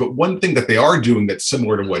Boys, but one thing that they are doing that's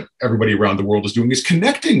similar to what everybody around the world is doing is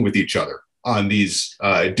connecting with each other on these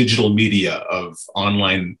digital media of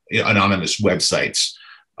online anonymous websites.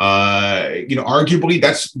 Arguably,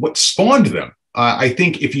 that's what spawned them. I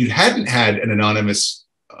think if you hadn't had an anonymous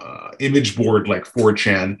image board like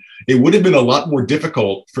 4chan, it would have been a lot more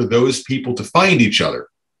difficult for those people to find each other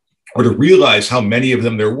or to realize how many of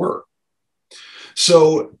them there were.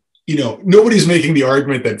 So nobody's making the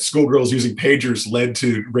argument that schoolgirls using pagers led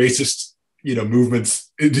to racist,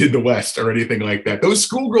 movements in the West or anything like that. Those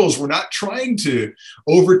schoolgirls were not trying to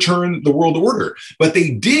overturn the world order, but they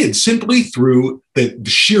did simply through the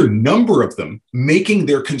sheer number of them making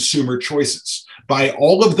their consumer choices. By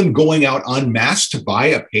all of them going out en masse to buy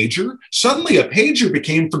a pager, suddenly a pager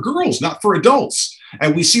became for girls, not for adults.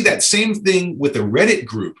 And we see that same thing with the Reddit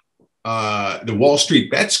group, the Wall Street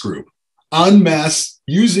Bets group, en masse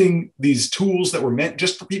using these tools that were meant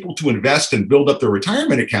just for people to invest and build up their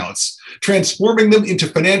retirement accounts, transforming them into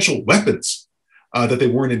financial weapons that they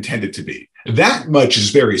weren't intended to be. That much is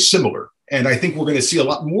very similar. And I think we're going to see a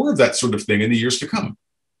lot more of that sort of thing in the years to come.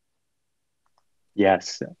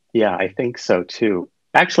 Yes. Yeah, I think so too.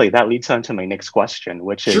 Actually, that leads on to my next question,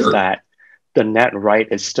 which is that the net right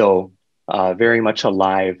is still very much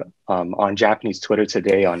alive on Japanese Twitter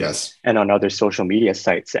today and on other social media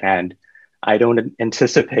sites. And I don't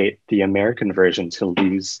anticipate the American version to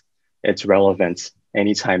lose its relevance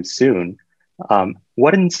anytime soon.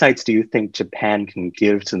 What insights do you think Japan can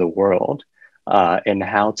give to the world in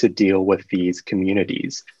how to deal with these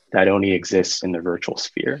communities that only exist in the virtual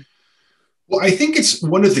sphere? Well, I think it's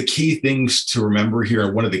one of the key things to remember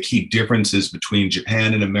here. One of the key differences between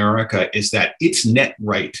Japan and America is that its net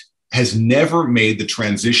right has never made the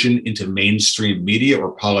transition into mainstream media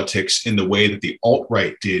or politics in the way that the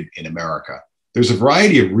alt-right did in America. There's a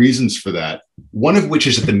variety of reasons for that, one of which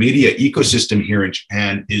is that the media ecosystem here in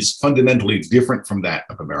Japan is fundamentally different from that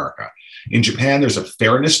of America. In Japan, there's a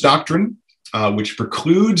fairness doctrine, which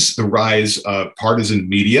precludes the rise of partisan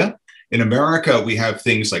media. In America, we have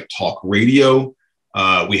things like talk radio.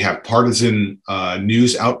 We have partisan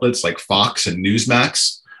news outlets like Fox and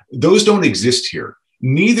Newsmax. Those don't exist here.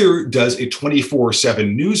 Neither does a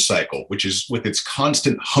 24/7 news cycle, which is with its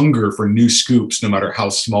constant hunger for new scoops, no matter how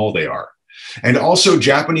small they are. And also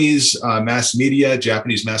Japanese mass media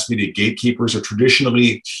gatekeepers are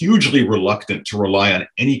traditionally hugely reluctant to rely on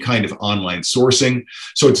any kind of online sourcing.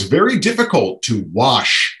 So it's very difficult to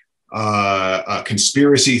wash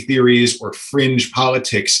conspiracy theories or fringe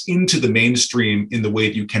politics into the mainstream in the way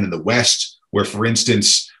that you can in the West, where, for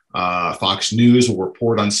instance, Fox News will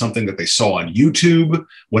report on something that they saw on YouTube.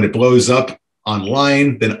 When it blows up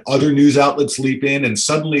online, then other news outlets leap in, and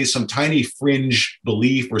suddenly some tiny fringe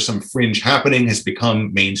belief or some fringe happening has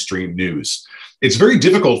become mainstream news. It's very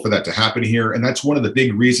difficult for that to happen here, and that's one of the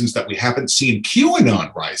big reasons that we haven't seen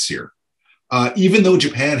QAnon rise here. Even though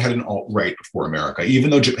Japan had an alt-right before America, even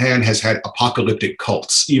though Japan has had apocalyptic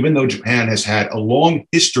cults, even though Japan has had a long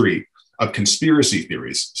history of conspiracy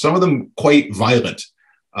theories, some of them quite violent,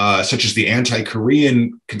 such as the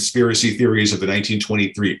anti-Korean conspiracy theories of the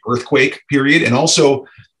 1923 earthquake period. And also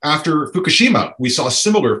after Fukushima, we saw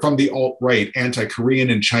similar from the alt-right anti-Korean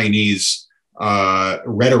and Chinese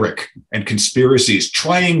rhetoric and conspiracies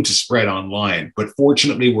trying to spread online, but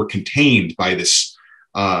fortunately were contained by this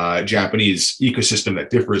Japanese ecosystem that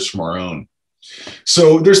differs from our own.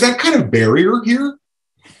 So there's that kind of barrier here.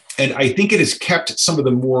 And I think it has kept some of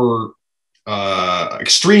the more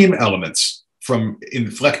extreme elements from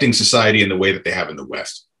inflecting society in the way that they have in the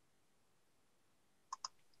West.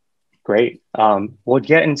 Great. We'll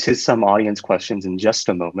get into some audience questions in just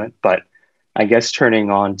a moment, but I guess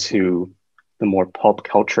turning on to the more pulp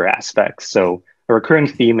culture aspects. So a recurring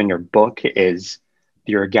theme in your book is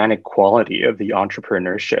the organic quality of the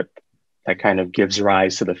entrepreneurship that kind of gives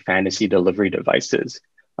rise to the fantasy delivery devices.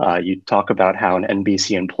 You talk about how an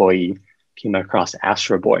NBC employee came across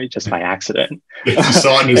Astro Boy just by accident in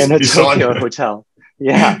a Tokyo hotel.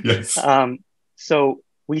 Yeah. Yes. So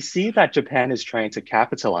we see that Japan is trying to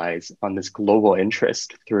capitalize on this global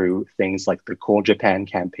interest through things like the Cool Japan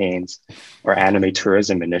campaigns or anime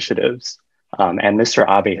tourism initiatives. And Mr.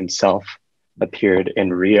 Abe himself appeared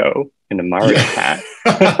in Rio in a Mario hat.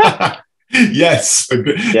 Yes.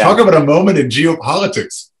 Talk about a moment in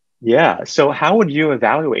geopolitics. Yeah. So how would you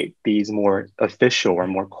evaluate these more official or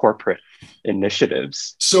more corporate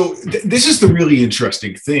initiatives? So this is the really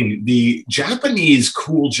interesting thing. The Japanese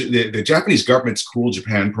the Japanese government's Cool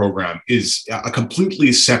Japan program is a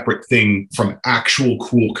completely separate thing from actual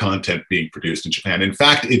cool content being produced in Japan. In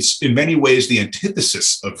fact, it's in many ways the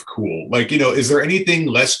antithesis of cool. Like, is there anything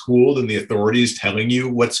less cool than the authorities telling you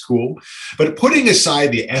what's cool? But putting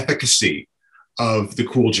aside the efficacy of the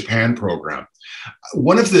Cool Japan program,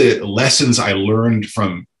 one of the lessons I learned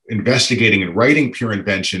from investigating and writing Pure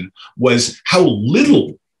Invention was how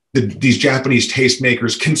little these Japanese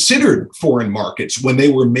tastemakers considered foreign markets when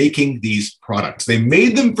they were making these products. They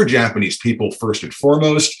made them for Japanese people first and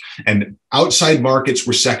foremost, and outside markets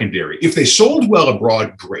were secondary. If they sold well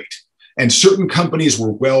abroad, great. And certain companies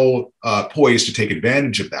were well poised to take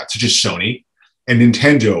advantage of that, such as Sony and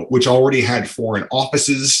Nintendo, which already had foreign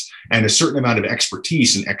offices and a certain amount of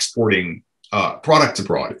expertise in exporting products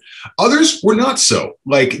abroad. Others were not so,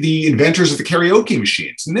 like the inventors of the karaoke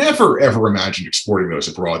machines. Never, ever imagined exporting those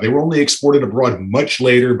abroad. They were only exported abroad much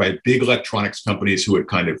later by big electronics companies who had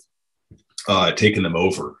kind of taken them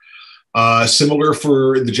over. Similar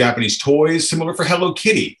for the Japanese toys, similar for Hello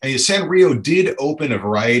Kitty. And Sanrio did open a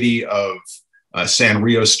variety of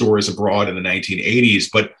Sanrio stores abroad in the 1980s,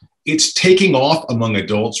 but its taking off among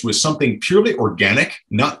adults was something purely organic,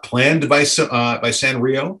 not planned by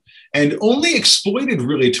Sanrio, and only exploited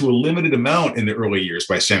really to a limited amount in the early years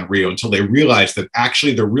by Sanrio until they realized that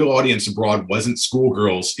actually the real audience abroad wasn't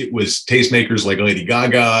schoolgirls, it was tastemakers like Lady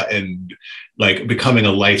Gaga and like becoming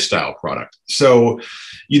a lifestyle product. So,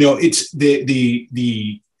 you know, it's the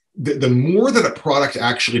more that a product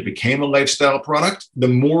actually became a lifestyle product, the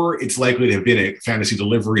more it's likely to have been a fantasy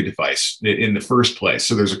delivery device in the first place.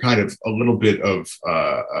 So there's a kind of a little bit of,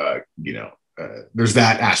 there's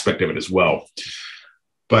that aspect of it as well.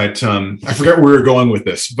 But I forget where we're going with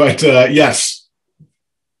this, but yes.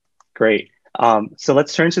 Great. So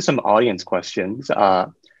let's turn to some audience questions.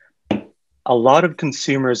 A lot of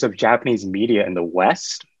consumers of Japanese media in the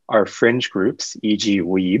West are fringe groups, e.g.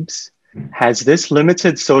 weebs. Has this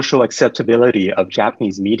limited social acceptability of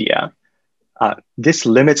Japanese media,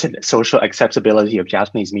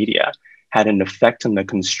 had an effect on the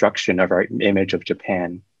construction of our image of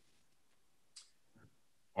Japan?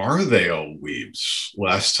 Are they all weebs?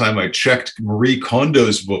 Last time I checked, Marie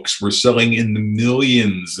Kondo's books were selling in the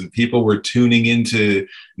millions and people were tuning into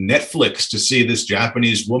Netflix to see this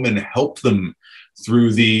Japanese woman help them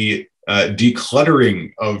through the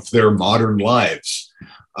decluttering of their modern lives.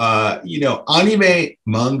 Anime,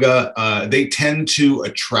 manga, they tend to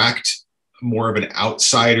attract more of an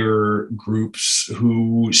outsider groups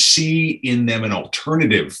who see in them an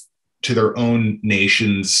alternative to their own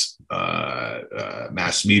nation's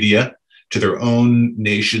mass media, to their own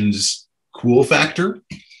nation's cool factor.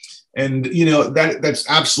 And, that's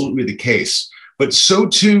absolutely the case. But so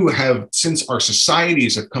too have, since our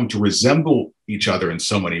societies have come to resemble each other in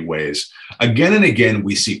so many ways, again and again,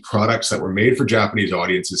 we see products that were made for Japanese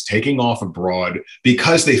audiences taking off abroad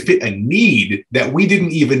because they fit a need that we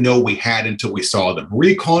didn't even know we had until we saw them.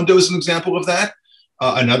 Marie Kondo is an example of that.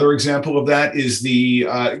 Another example of that is the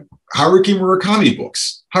Haruki Murakami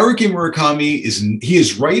books. Haruki Murakami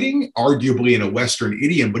is writing arguably in a Western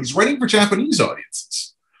idiom, but he's writing for Japanese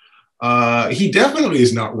audiences. He definitely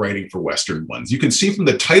is not writing for Western ones. You can see from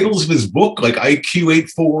the titles of his book, like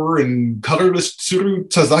IQ84 and Colorless Tsuru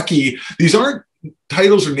Tazaki, these aren't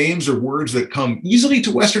titles or names or words that come easily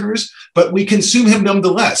to Westerners, but we consume him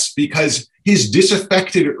nonetheless because his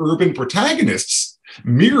disaffected urban protagonists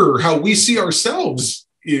mirror how we see ourselves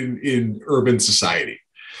in urban society.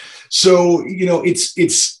 So,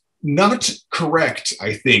 it's not correct,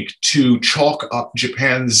 I think, to chalk up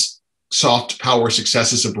Japan's soft power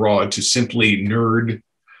successes abroad to simply nerd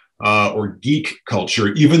or geek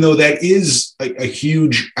culture, even though that is a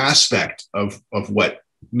huge aspect of what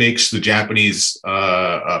makes the Japanese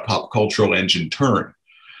pop cultural engine turn.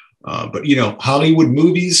 But, Hollywood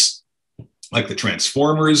movies like the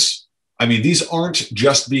Transformers, I mean, these aren't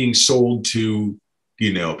just being sold to,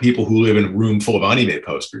 people who live in a room full of anime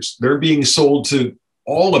posters. They're being sold to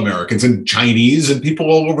all Americans and Chinese and people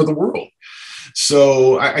all over the world.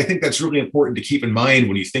 So I think that's really important to keep in mind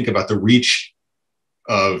when you think about the reach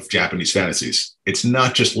of Japanese fantasies. It's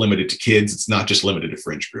not just limited to kids. It's not just limited to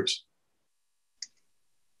fringe groups.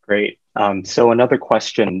 Great. So another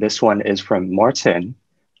question, this one is from Martin.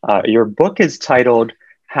 Your book is titled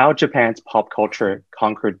How Japan's Pop Culture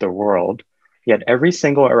Conquered the World, yet every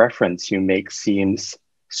single reference you make seems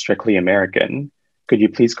strictly American. Could you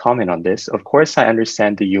please comment on this? Of course, I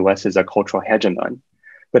understand the US is a cultural hegemon,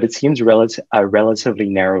 but it seems a relatively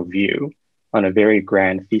narrow view on a very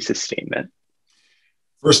grand thesis statement.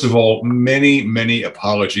 First of all, many, many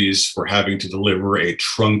apologies for having to deliver a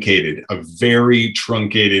very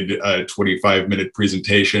truncated 25-minute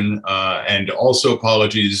presentation. And also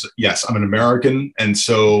apologies, yes, I'm an American, and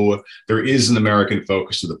so there is an American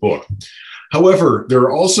focus to the book. However, there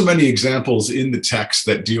are also many examples in the text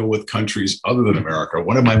that deal with countries other than America.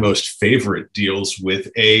 One of my most favorite deals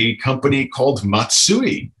with a company called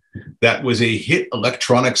Matsui. That was a hit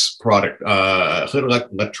electronics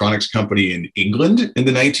electronics company in England in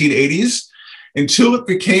the 1980s, until it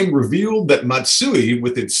became revealed that Matsui,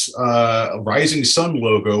 with its Rising Sun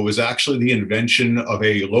logo, was actually the invention of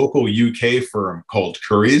a local UK firm called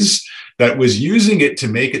Currys that was using it to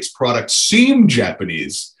make its product seem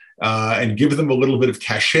Japanese, and give them a little bit of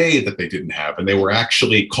cachet that they didn't have. And they were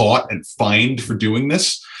actually caught and fined for doing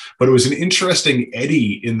this. But it was an interesting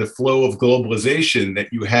eddy in the flow of globalization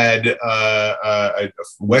that you had a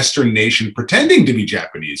Western nation pretending to be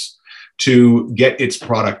Japanese to get its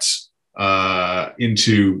products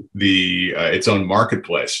into its own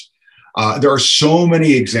marketplace. There are so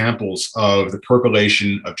many examples of the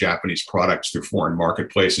percolation of Japanese products through foreign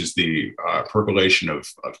marketplaces. The percolation of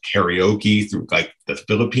karaoke through, like, the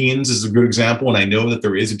Philippines is a good example. And I know that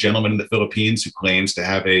there is a gentleman in the Philippines who claims to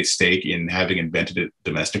have a stake in having invented it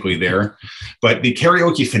domestically there. But the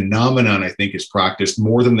karaoke phenomenon, I think, is practiced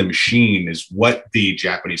more than the machine, is what the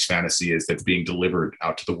Japanese fantasy is that's being delivered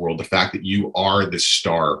out to the world. The fact that you are the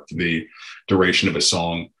star for the duration of a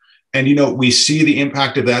song. And, we see the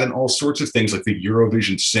impact of that in all sorts of things like the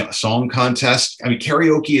Eurovision Song Contest. I mean,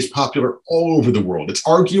 karaoke is popular all over the world. It's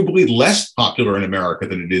arguably less popular in America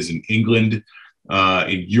than it is in England,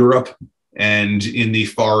 in Europe, and in the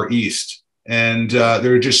Far East. And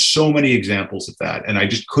there are just so many examples of that. And I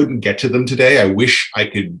just couldn't get to them today. I wish I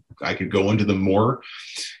could go into them more.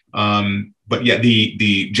 But yeah,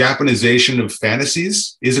 the Japanization of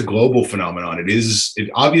fantasies is a global phenomenon.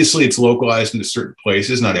 Obviously it's localized into certain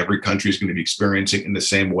places. Not every country is going to be experiencing it in the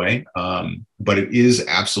same way. But it is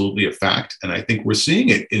absolutely a fact. And I think we're seeing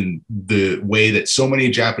it in the way that so many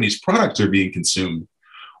Japanese products are being consumed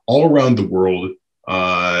all around the world.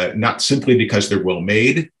 Not simply because they're well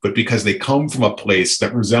made, but because they come from a place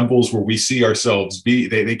that resembles where we see ourselves be.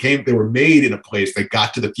 They were made in a place that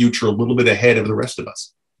got to the future a little bit ahead of the rest of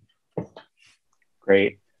us.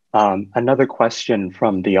 Great. Another question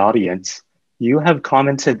from the audience. You have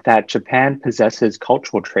commented that Japan possesses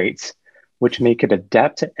cultural traits which make it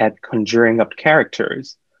adept at conjuring up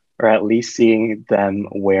characters, or at least seeing them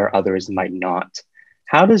where others might not.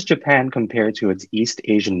 How does Japan compare to its East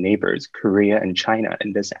Asian neighbors, Korea and China,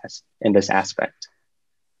 in this aspect?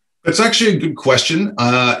 That's actually a good question.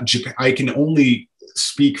 I can only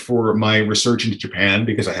speak for my research into Japan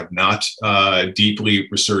because I have not deeply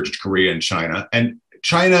researched Korea and China. And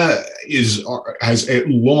China has a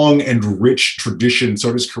long and rich tradition,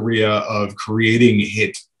 so does Korea, of creating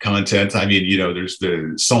hit content. I mean, there's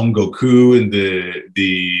the Son Goku and there's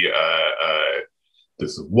the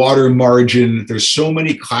water margin. There's so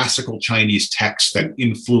many classical Chinese texts that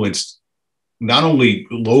influenced not only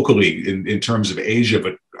locally in terms of Asia,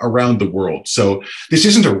 but around the world. So this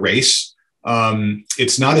isn't a race.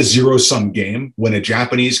 It's not a zero-sum game. When a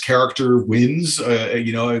Japanese character wins,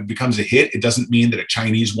 it becomes a hit. It doesn't mean that a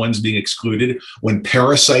Chinese one's being excluded. When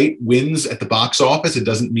Parasite wins at the box office, it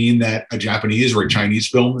doesn't mean that a Japanese or a Chinese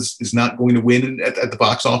film is not going to win at the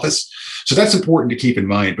box office. So that's important to keep in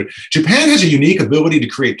mind. But Japan has a unique ability to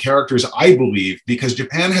create characters, I believe, because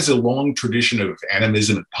Japan has a long tradition of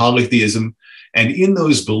animism and polytheism. And in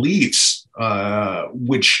those beliefs,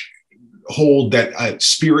 which hold that a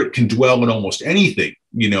spirit can dwell in almost anything,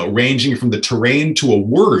 ranging from the terrain to a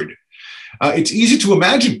word. It's easy to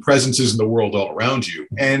imagine presences in the world all around you.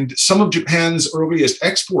 And some of Japan's earliest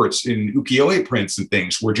exports in ukiyo-e prints and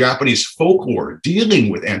things were Japanese folklore dealing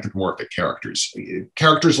with anthropomorphic characters.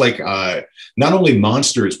 Characters like not only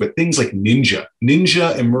monsters, but things like ninja.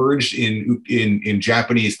 Ninja emerged in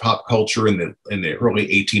Japanese pop culture in the early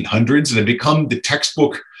 1800s and had become the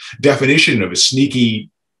textbook definition of a sneaky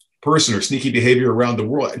person or sneaky behavior around the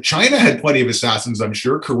world. China had plenty of assassins, I'm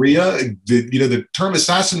sure. Korea, the term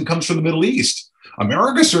assassin comes from the Middle East.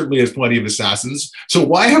 America certainly has plenty of assassins. So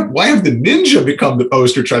why have the ninja become the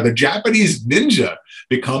poster child? The Japanese ninja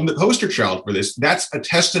become the poster child for this. That's a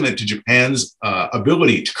testament to Japan's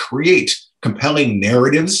ability to create compelling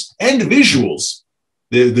narratives and visuals.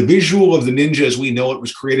 The visual of the ninja as we know it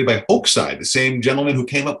was created by Hokusai, the same gentleman who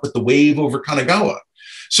came up with the wave over Kanagawa.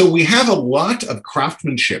 So we have a lot of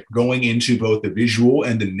craftsmanship going into both the visual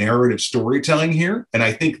and the narrative storytelling here. And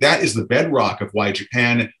I think that is the bedrock of why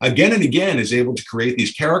Japan, again and again, is able to create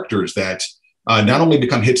these characters that not only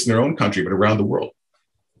become hits in their own country, but around the world.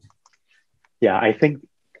 Yeah, thank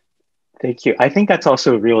you. I think that's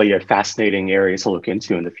also really a fascinating area to look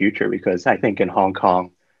into in the future, because I think in Hong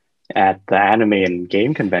Kong, at the anime and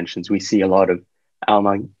game conventions, we see a lot of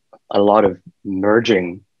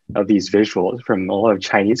merging of these visuals from a lot of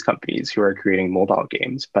Chinese companies who are creating mobile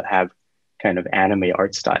games, but have kind of anime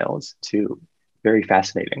art styles too. Very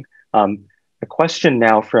fascinating. A question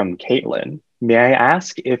now from Caitlin. May I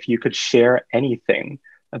ask if you could share anything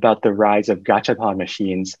about the rise of gachapon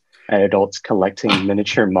machines and adults collecting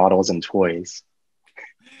miniature models and toys?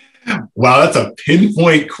 Wow, that's a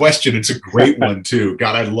pinpoint question. It's a great one too.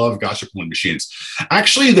 God, I love gashapon machines.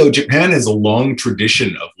 Actually, though, Japan has a long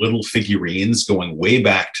tradition of little figurines going way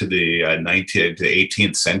back to the 19th to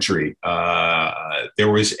 18th century.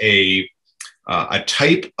 There was a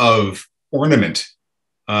type of ornament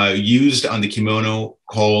used on the kimono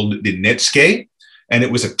called the netsuke. And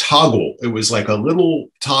it was a toggle. It was like a little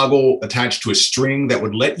toggle attached to a string that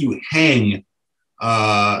would let you hang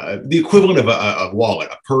the equivalent of a wallet,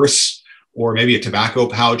 a purse, or maybe a tobacco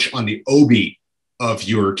pouch on the obi of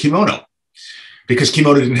your kimono, because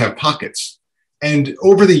kimono didn't have pockets. And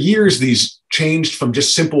over the years, these changed from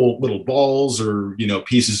just simple little balls or, you know,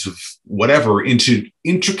 pieces of whatever into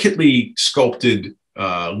intricately sculpted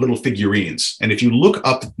little figurines. And if you look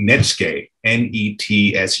up netsuke,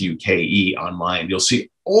 Netsuke online, you'll see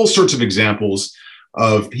all sorts of examples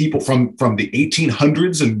of people from the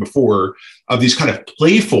 1800s and before of these kind of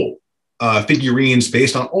playful figurines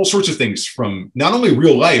based on all sorts of things, from not only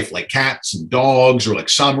real life like cats and dogs or like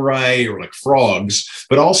samurai or like frogs,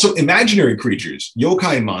 but also imaginary creatures,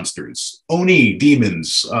 yokai monsters, oni,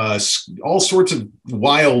 demons, all sorts of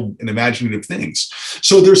wild and imaginative things.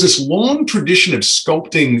 So there's this long tradition of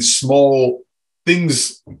sculpting small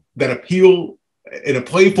things that appeal in a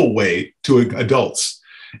playful way to adults.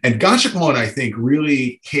 And gashapon, I think,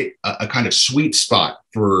 really hit a kind of sweet spot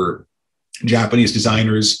for Japanese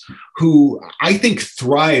designers who I think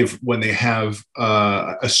thrive when they have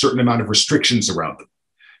a certain amount of restrictions around them.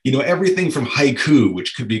 You know, everything from haiku,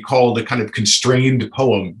 which could be called a kind of constrained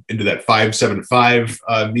poem into that 575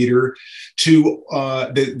 meter, to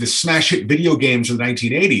the smash hit video games of the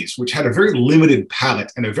 1980s, which had a very limited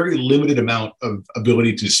palette and a very limited amount of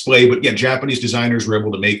ability to display. But yet Japanese designers were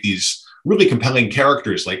able to make these really compelling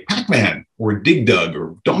characters like Pac-Man or Dig Dug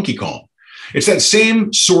or Donkey Kong. It's that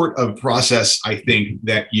same sort of process, I think,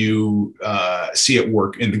 that you see at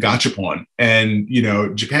work in the gachapon. And, you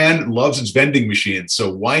know, Japan loves its vending machines,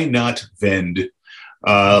 so why not vend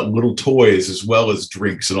little toys as well as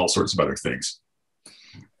drinks and all sorts of other things?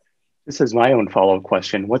 This is my own follow-up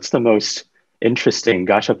question. What's the most interesting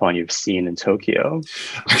gashapon you've seen in Tokyo?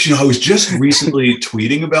 Actually, I was just recently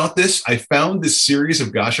tweeting about this. I found this series of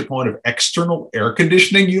gashapon of external air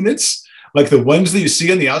conditioning units, like the ones that you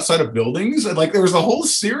see on the outside of buildings. And like there was a whole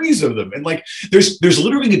series of them. And like there's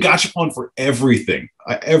literally a gashapon for everything.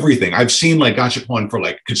 Everything. I've seen like gashapon for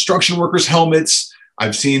like construction workers' helmets.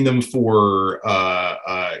 I've seen them for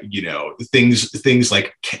you know, things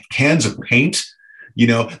like cans of paint. You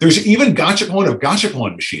know, there's even gachapon of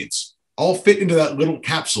gachapon machines, all fit into that little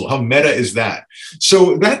capsule. How meta is that?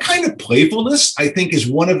 So that kind of playfulness, I think, is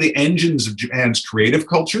one of the engines of Japan's creative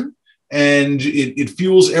culture. And it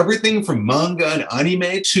fuels everything from manga and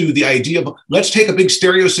anime to the idea of, let's take a big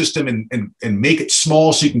stereo system and make it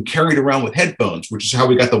small so you can carry it around with headphones, which is how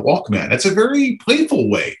we got the Walkman. That's a very playful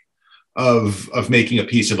way of making a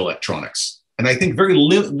piece of electronics. And I think very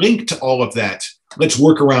linked to all of that, let's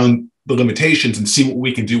work around the limitations and see what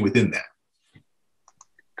we can do within that.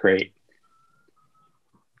 Great.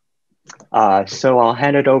 So I'll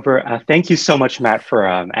hand it over. Thank you so much, Matt, for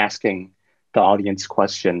asking the audience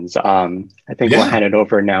questions. I think we'll hand it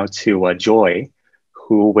over now to Joy,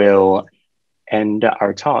 who will end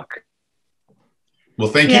our talk. Well,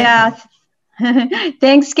 thank you. Yeah.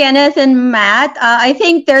 Thanks, Kenneth and Matt. I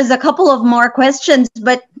think there's a couple of more questions,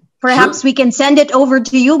 but perhaps we can send it over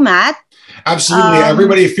to you, Matt. Absolutely.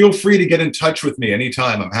 Everybody, feel free to get in touch with me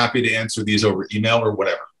anytime. I'm happy to answer these over email or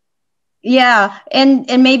whatever. Yeah, and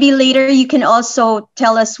maybe later you can also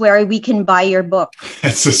tell us where we can buy your book.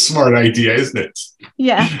 That's a smart idea, isn't it?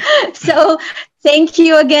 Yeah. So thank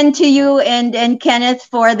you again to you and Kenneth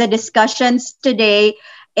for the discussions today,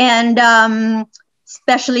 and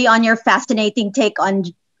especially on your fascinating take on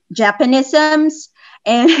Japanisms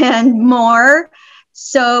and more.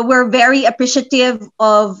 So we're very appreciative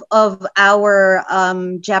of our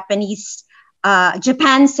Japanese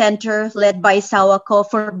Japan Center, led by Sawako,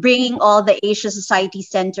 for bringing all the Asia Society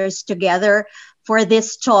centers together for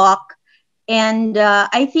this talk. And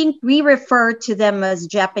I think we refer to them as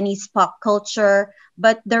Japanese pop culture,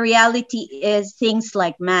 but the reality is things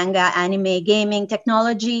like manga, anime, gaming,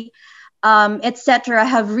 technology, etc.,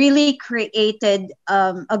 have really created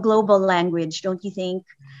a global language, don't you think?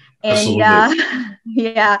 And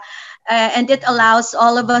yeah, and it allows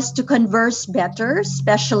all of us to converse better,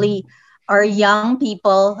 especially our young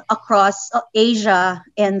people across Asia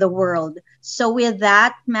and the world. So with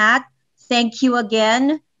that, Matt, thank you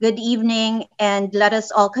again. Good evening, and let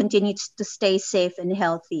us all continue to stay safe and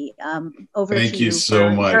healthy. Over to you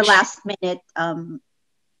so much. Your last minute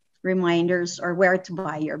reminders or where to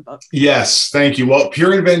buy your book. Yes, thank you. Well,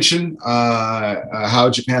 Pure Invention, How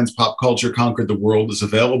Japan's Pop Culture Conquered the World is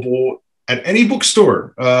available at any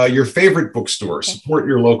bookstore, your favorite bookstore. Support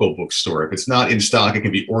your local bookstore. If it's not in stock, it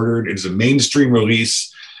can be ordered. It is a mainstream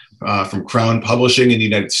release from Crown Publishing in the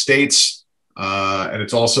United States. And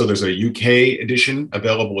it's also, there's a UK edition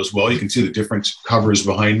available as well. You can see the different covers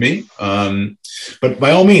behind me. But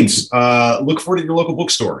by all means, look forward to your local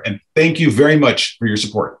bookstore. And thank you very much for your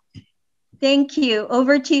support. Thank you.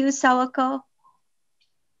 Over to you, Sawako.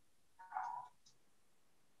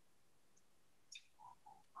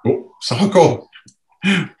 Oh, Sawako,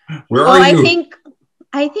 where are you?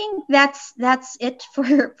 I think that's it for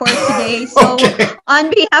today. So on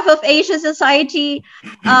behalf of Asia Society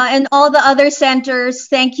and all the other centers,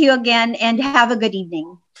 thank you again and have a good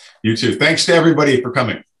evening. You too. Thanks to everybody for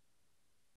coming.